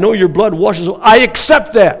 I know your blood washes, I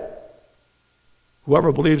accept that.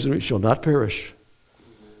 Whoever believes in me shall not perish,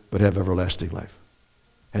 but have everlasting life.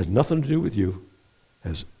 Has nothing to do with you,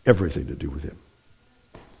 has everything to do with him.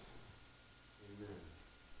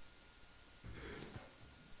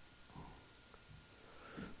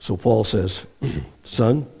 So Paul says,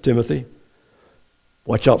 son, Timothy,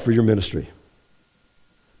 watch out for your ministry.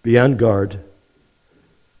 Be on guard.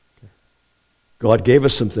 God gave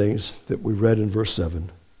us some things that we read in verse 7.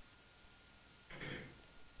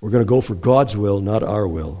 We're going to go for God's will, not our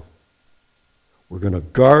will. We're going to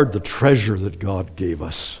guard the treasure that God gave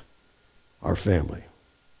us, our family.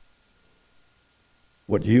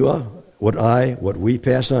 What we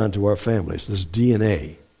pass on to our families, this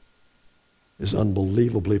DNA, is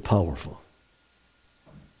unbelievably powerful.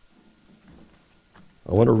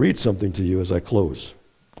 I want to read something to you as I close.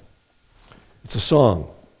 It's a song.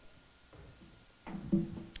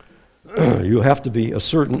 You have to be a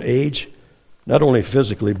certain age, not only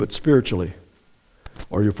physically, but spiritually,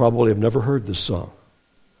 or you probably have never heard this song.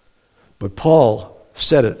 But Paul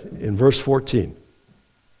said it in verse 14.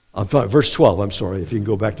 Verse 12, I'm sorry, if you can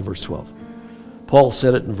go back to verse 12. Paul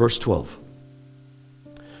said it in verse 12,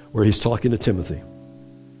 where he's talking to Timothy.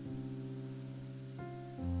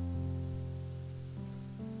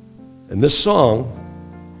 And this song,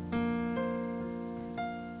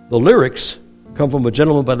 the lyrics come from a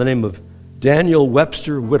gentleman by the name of Daniel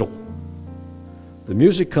Webster Whittle. The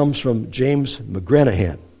music comes from James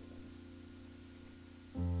McGranahan.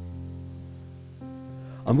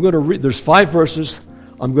 I'm going to read, there's 5 verses.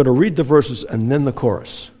 I'm going to read the verses and then the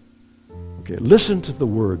chorus. Okay, listen to the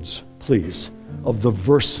words, please, of the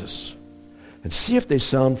verses and see if they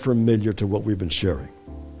sound familiar to what we've been sharing.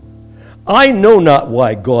 I know not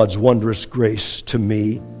why God's wondrous grace to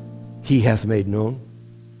me he hath made known,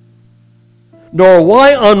 nor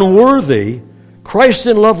why unworthy Christ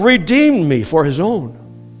in love redeemed me for his own.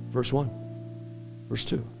 Verse 1. Verse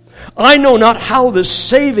 2. I know not how this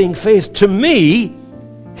saving faith to me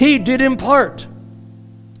he did impart,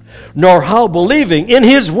 nor how believing in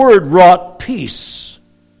his word wrought peace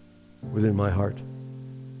within my heart.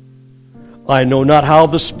 I know not how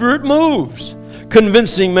the Spirit moves,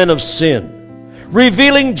 convincing men of sin,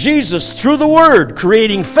 revealing Jesus through the word,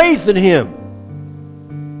 creating faith in him.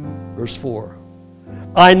 Verse 4.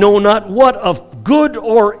 I know not what of good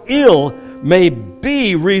or ill may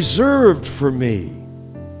be reserved for me.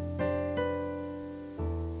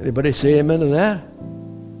 Anybody say amen to that?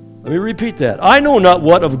 Let me repeat that. I know not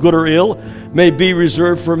what of good or ill may be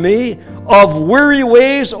reserved for me. Of weary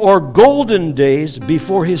ways or golden days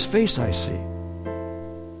before his face I see.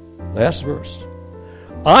 Last verse.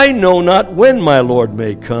 I know not when my Lord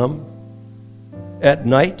may come, at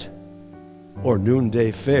night or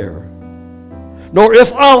noonday fair, nor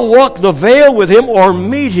if I'll walk the vale with him or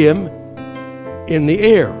meet him in the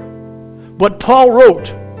air. But Paul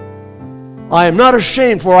wrote, I am not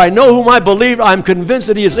ashamed, for I know whom I believe. I am convinced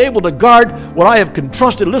that he is able to guard what I have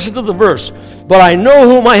entrusted. Listen to the verse. But I know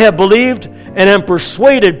whom I have believed, and am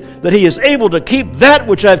persuaded that he is able to keep that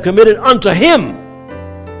which I have committed unto him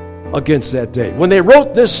against that day. When they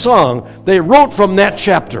wrote this song, they wrote from that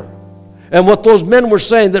chapter. And what those men were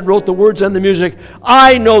saying that wrote the words and the music,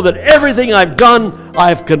 I know that everything I've done,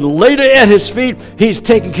 I can lay it at his feet. He's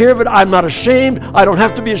taken care of it. I'm not ashamed. I don't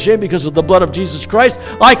have to be ashamed because of the blood of Jesus Christ.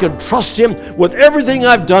 I can trust him with everything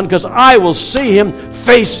I've done because I will see him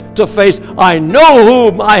face to face. I know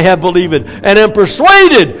whom I have believed and am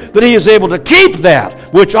persuaded that he is able to keep that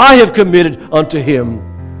which I have committed unto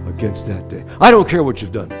him against that day. I don't care what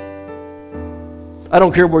you've done. I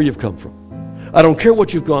don't care where you've come from. I don't care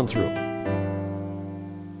what you've gone through.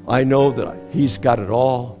 I know that he's got it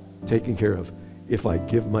all taken care of if I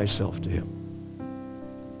give myself to him.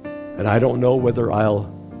 And I don't know whether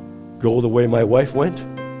I'll go the way my wife went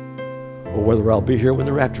or whether I'll be here when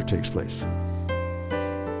the rapture takes place.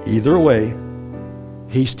 Either way,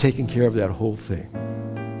 he's taking care of that whole thing.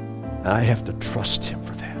 And I have to trust him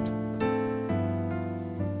for that.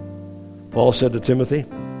 Paul said to Timothy,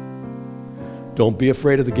 don't be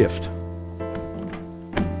afraid of the gift.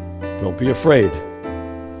 Don't be afraid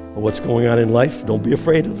of what's going on in life. Don't be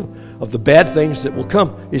afraid of the bad things that will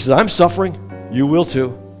come. He says, I'm suffering. You will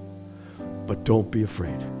too. But don't be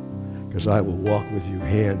afraid, because I will walk with you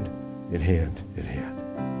hand in hand in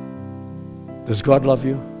hand. Does God love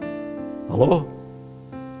you? Hello?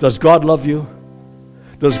 Does God love you?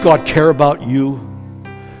 Does God care about you?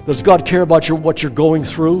 Does God care about what you're going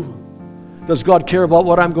through? Does God care about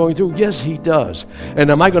what I'm going through? Yes, He does. And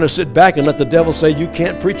am I going to sit back and let the devil say, you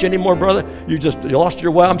can't preach anymore, brother? You lost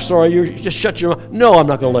your way. I'm sorry. You just shut your mouth. No, I'm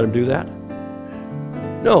not going to let him do that.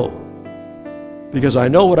 No. Because I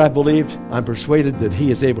know what I believed. I'm persuaded that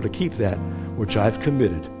He is able to keep that which I've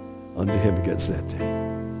committed unto Him against that day.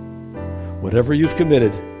 Whatever you've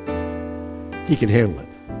committed, He can handle it.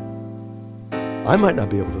 I might not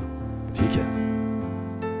be able to, but He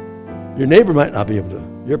can. Your neighbor might not be able to.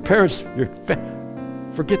 Your parents,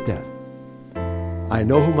 forget that. I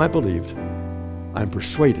know whom I believed. I'm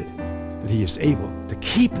persuaded that He is able to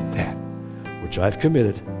keep that which I've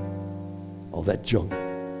committed, all that junk.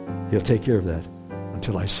 He'll take care of that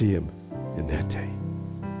until I see Him in that day.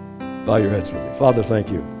 Bow your heads with me. Father, thank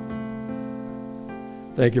you.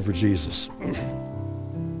 Thank you for Jesus.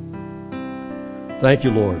 Thank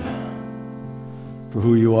you, Lord, for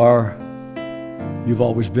who you are. You've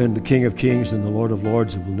always been the King of Kings and the Lord of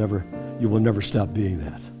Lords, and you will never stop being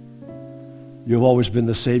that. You've always been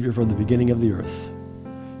the Savior from the beginning of the earth.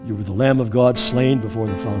 You were the Lamb of God slain before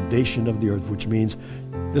the foundation of the earth, which means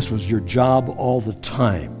this was your job all the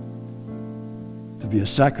time, to be a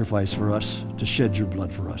sacrifice for us, to shed your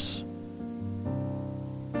blood for us.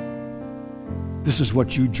 This is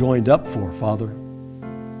what you joined up for, Father.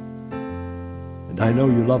 And I know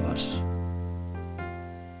you love us.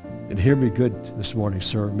 And hear me good this morning,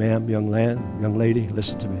 sir, ma'am, young lady,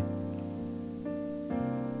 listen to me.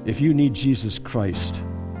 If you need Jesus Christ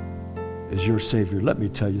as your Savior, let me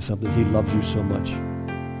tell you something. He loves you so much.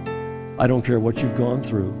 I don't care what you've gone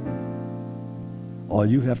through. All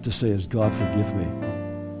you have to say is, God, forgive me.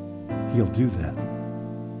 He'll do that.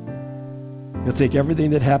 He'll take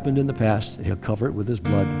everything that happened in the past, and He'll cover it with His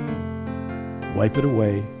blood, wipe it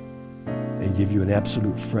away, and give you an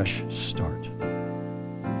absolute fresh start.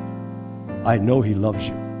 I know He loves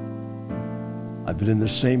you. I've been in the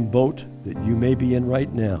same boat that you may be in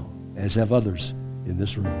right now, as have others in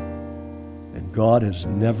this room. And God has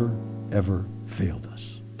never, ever failed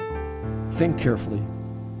us. Think carefully.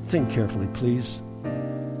 Think carefully, please.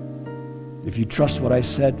 If you trust what I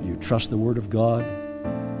said, you trust the Word of God.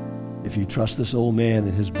 If you trust this old man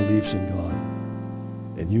and his beliefs in God,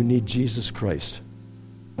 and you need Jesus Christ,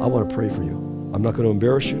 I want to pray for you. I'm not going to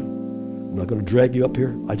embarrass you. I'm not going to drag you up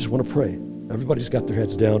here. I just want to pray. Everybody's got their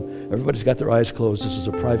heads down. Everybody's got their eyes closed. This is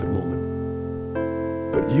a private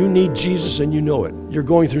moment. But you need Jesus, and you know it. You're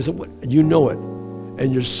going through something, and you know it.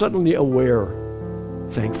 And you're suddenly aware,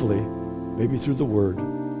 thankfully, maybe through the Word,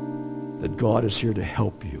 that God is here to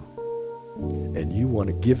help you. And you want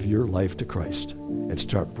to give your life to Christ and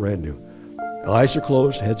start brand new. Eyes are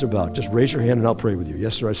closed, heads are bowed. Just raise your hand and I'll pray with you.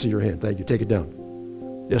 Yes, sir, I see your hand. Thank you. Take it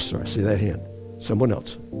down. Yes, sir, I see that hand. Someone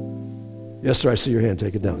else. Yes, sir, I see your hand.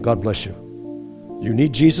 Take it down. God bless you. You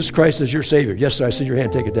need Jesus Christ as your Savior. Yes, sir, I see your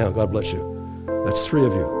hand. Take it down. God bless you. That's 3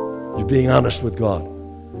 of you. You're being honest with God.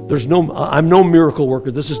 I'm no miracle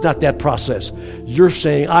worker. This is not that process. You're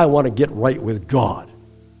saying, I want to get right with God.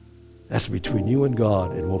 That's between you and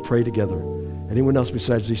God, and we'll pray together. Anyone else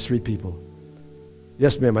besides these 3 people?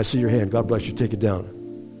 Yes, ma'am, I see your hand. God bless you. Take it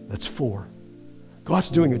down. That's 4. God's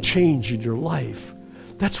doing a change in your life.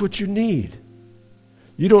 That's what you need.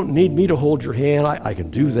 You don't need me to hold your hand. I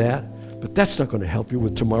can do that, but that's not going to help you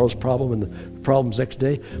with tomorrow's problem and the problems next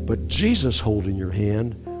day. But Jesus holding your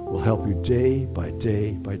hand will help you day by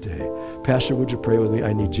day by day. Pastor, would you pray with me?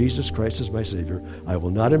 I need Jesus Christ as my Savior. I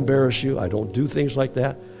will not embarrass you. I don't do things like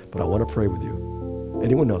that, but I want to pray with you.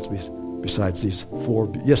 Anyone else besides these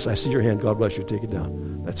 4? Yes, I see your hand. God bless you. Take it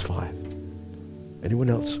down. That's 5. Anyone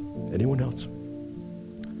else? Anyone else?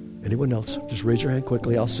 Anyone else? Just raise your hand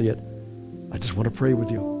quickly. I'll see it. I just want to pray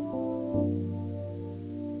with you.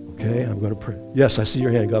 Okay, I'm going to pray. Yes, I see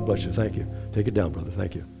your hand. God bless you. Thank you. Take it down, brother.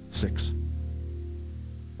 Thank you. 6.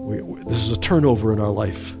 This is a turnover in our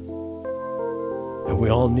life. And we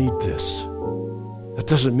all need this. That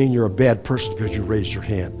doesn't mean you're a bad person because you raised your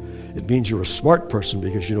hand. It means you're a smart person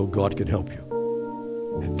because you know God can help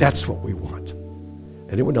you. And that's what we want.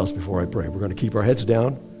 Anyone else before I pray? We're going to keep our heads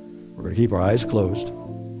down. We're going to keep our eyes closed.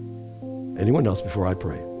 Anyone else before I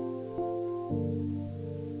pray?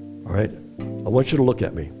 All right? I want you to look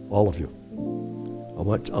at me, all of you. I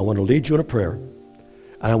want to lead you in a prayer.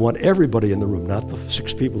 And I want everybody in the room, not the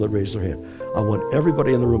 6 people that raised their hand. I want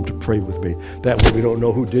everybody in the room to pray with me. That way we don't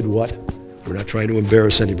know who did what. We're not trying to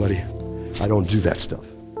embarrass anybody. I don't do that stuff.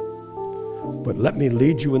 But let me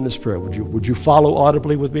lead you in this prayer. Would you follow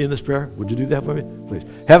audibly with me in this prayer? Would you do that for me? Please.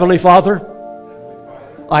 Heavenly Father,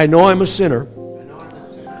 I know I'm a sinner.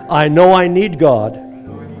 I know I need God.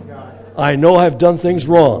 I know I've done things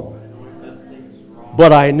wrong.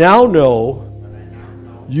 But I now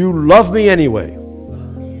know you love me anyway.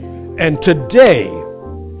 And today,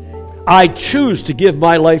 I choose to give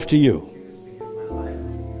my life to you.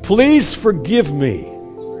 Please forgive me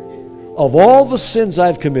of all the sins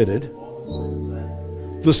I've committed,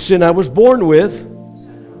 the sin I was born with,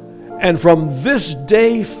 and from this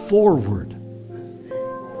day forward,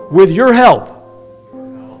 with your help,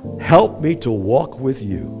 help me to walk with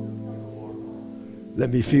you. Let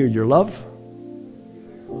me feel your love.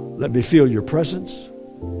 Let me feel your presence.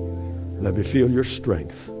 Let me feel your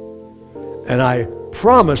strength. And I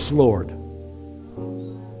promise, Lord,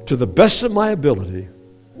 to the best of my ability,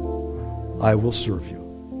 I will serve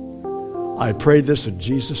you. I pray this in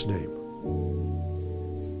Jesus' name.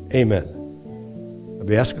 Amen. Let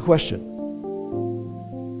me ask a question.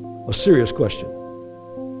 A serious question.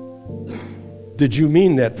 Did you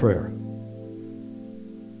mean that prayer?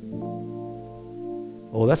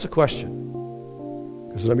 Oh, that's a question.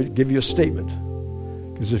 Because let me give you a statement.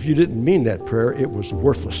 Because if you didn't mean that prayer, it was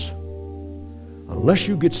worthless. Unless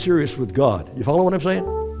you get serious with God. You follow what I'm saying?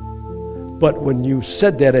 But when you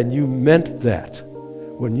said that and you meant that,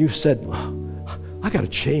 when you said, I got to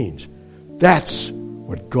change, that's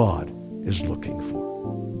what God is looking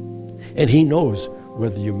for. And He knows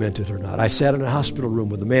whether you meant it or not. I sat in a hospital room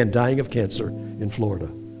with a man dying of cancer in Florida.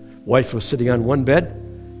 Wife was sitting on one bed.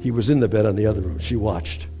 He was in the bed on the other room. She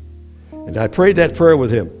watched. And I prayed that prayer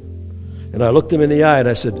with him. And I looked him in the eye and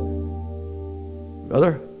I said,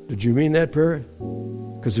 Brother, did you mean that prayer?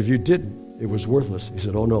 Because if you didn't, it was worthless. He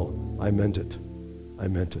said, oh no, I meant it. I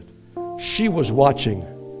meant it. She was watching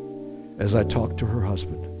as I talked to her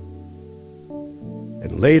husband.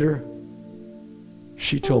 And later,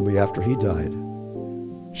 she told me after he died,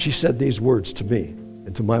 she said these words to me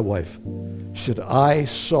and to my wife. She said, I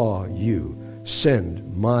saw you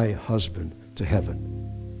send my husband to heaven.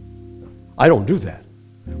 I don't do that.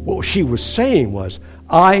 What she was saying was,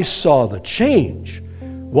 I saw the change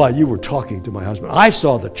while you were talking to my husband. I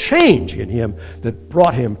saw the change in him that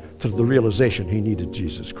brought him to the realization he needed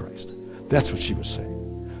Jesus Christ. That's what she was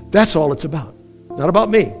saying. That's all it's about. Not about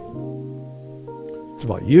me. It's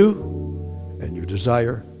about you and your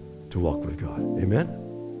desire to walk with God. Amen?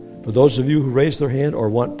 For those of you who raise their hand or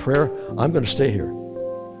want prayer, I'm going to stay here.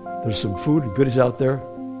 There's some food and goodies out there.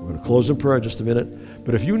 We're going to close in prayer in just a minute.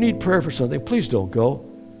 But if you need prayer for something, please don't go.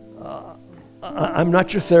 I'm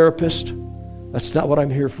not your therapist. That's not what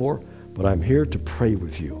I'm here for. But I'm here to pray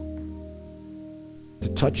with you. To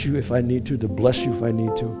touch you if I need to bless you if I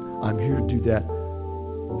need to. I'm here to do that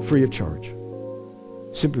free of charge.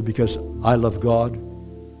 Simply because I love God,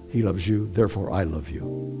 He loves you, therefore I love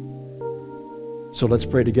you. So let's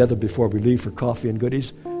pray together before we leave for coffee and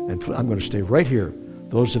goodies. And I'm going to stay right here.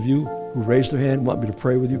 Those of you who raised their hand want me to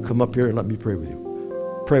pray with you, come up here and let me pray with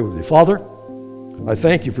you. Pray with me. Father, I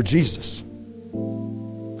thank you for Jesus.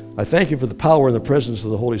 I thank you for the power and the presence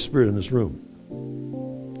of the Holy Spirit in this room.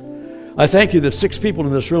 I thank you that 6 people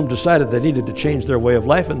in this room decided they needed to change their way of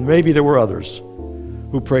life, and maybe there were others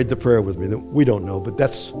who prayed the prayer with me that we don't know, but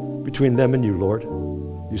that's between them and you, Lord.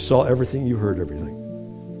 You saw everything, you heard everything.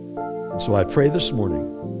 And so I pray this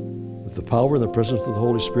morning that the power and the presence of the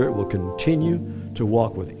Holy Spirit will continue to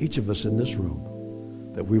walk with each of us in this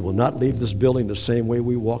room, that we will not leave this building the same way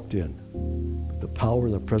we walked in, but the power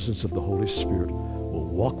and the presence of the Holy Spirit will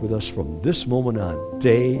walk with us from this moment on,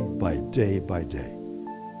 day by day by day.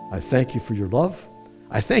 I thank you for your love.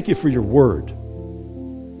 I thank you for your word,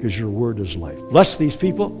 because your word is life. Bless these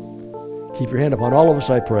people. Keep your hand upon all of us,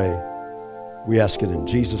 I pray. We ask it in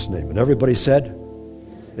Jesus' name. And everybody said,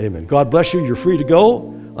 amen. God bless you. You're free to go.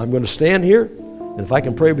 I'm going to stand here. And if I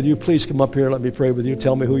can pray with you, please come up here and let me pray with you.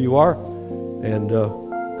 Tell me who you are. And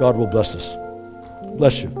God will bless us.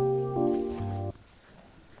 Bless you.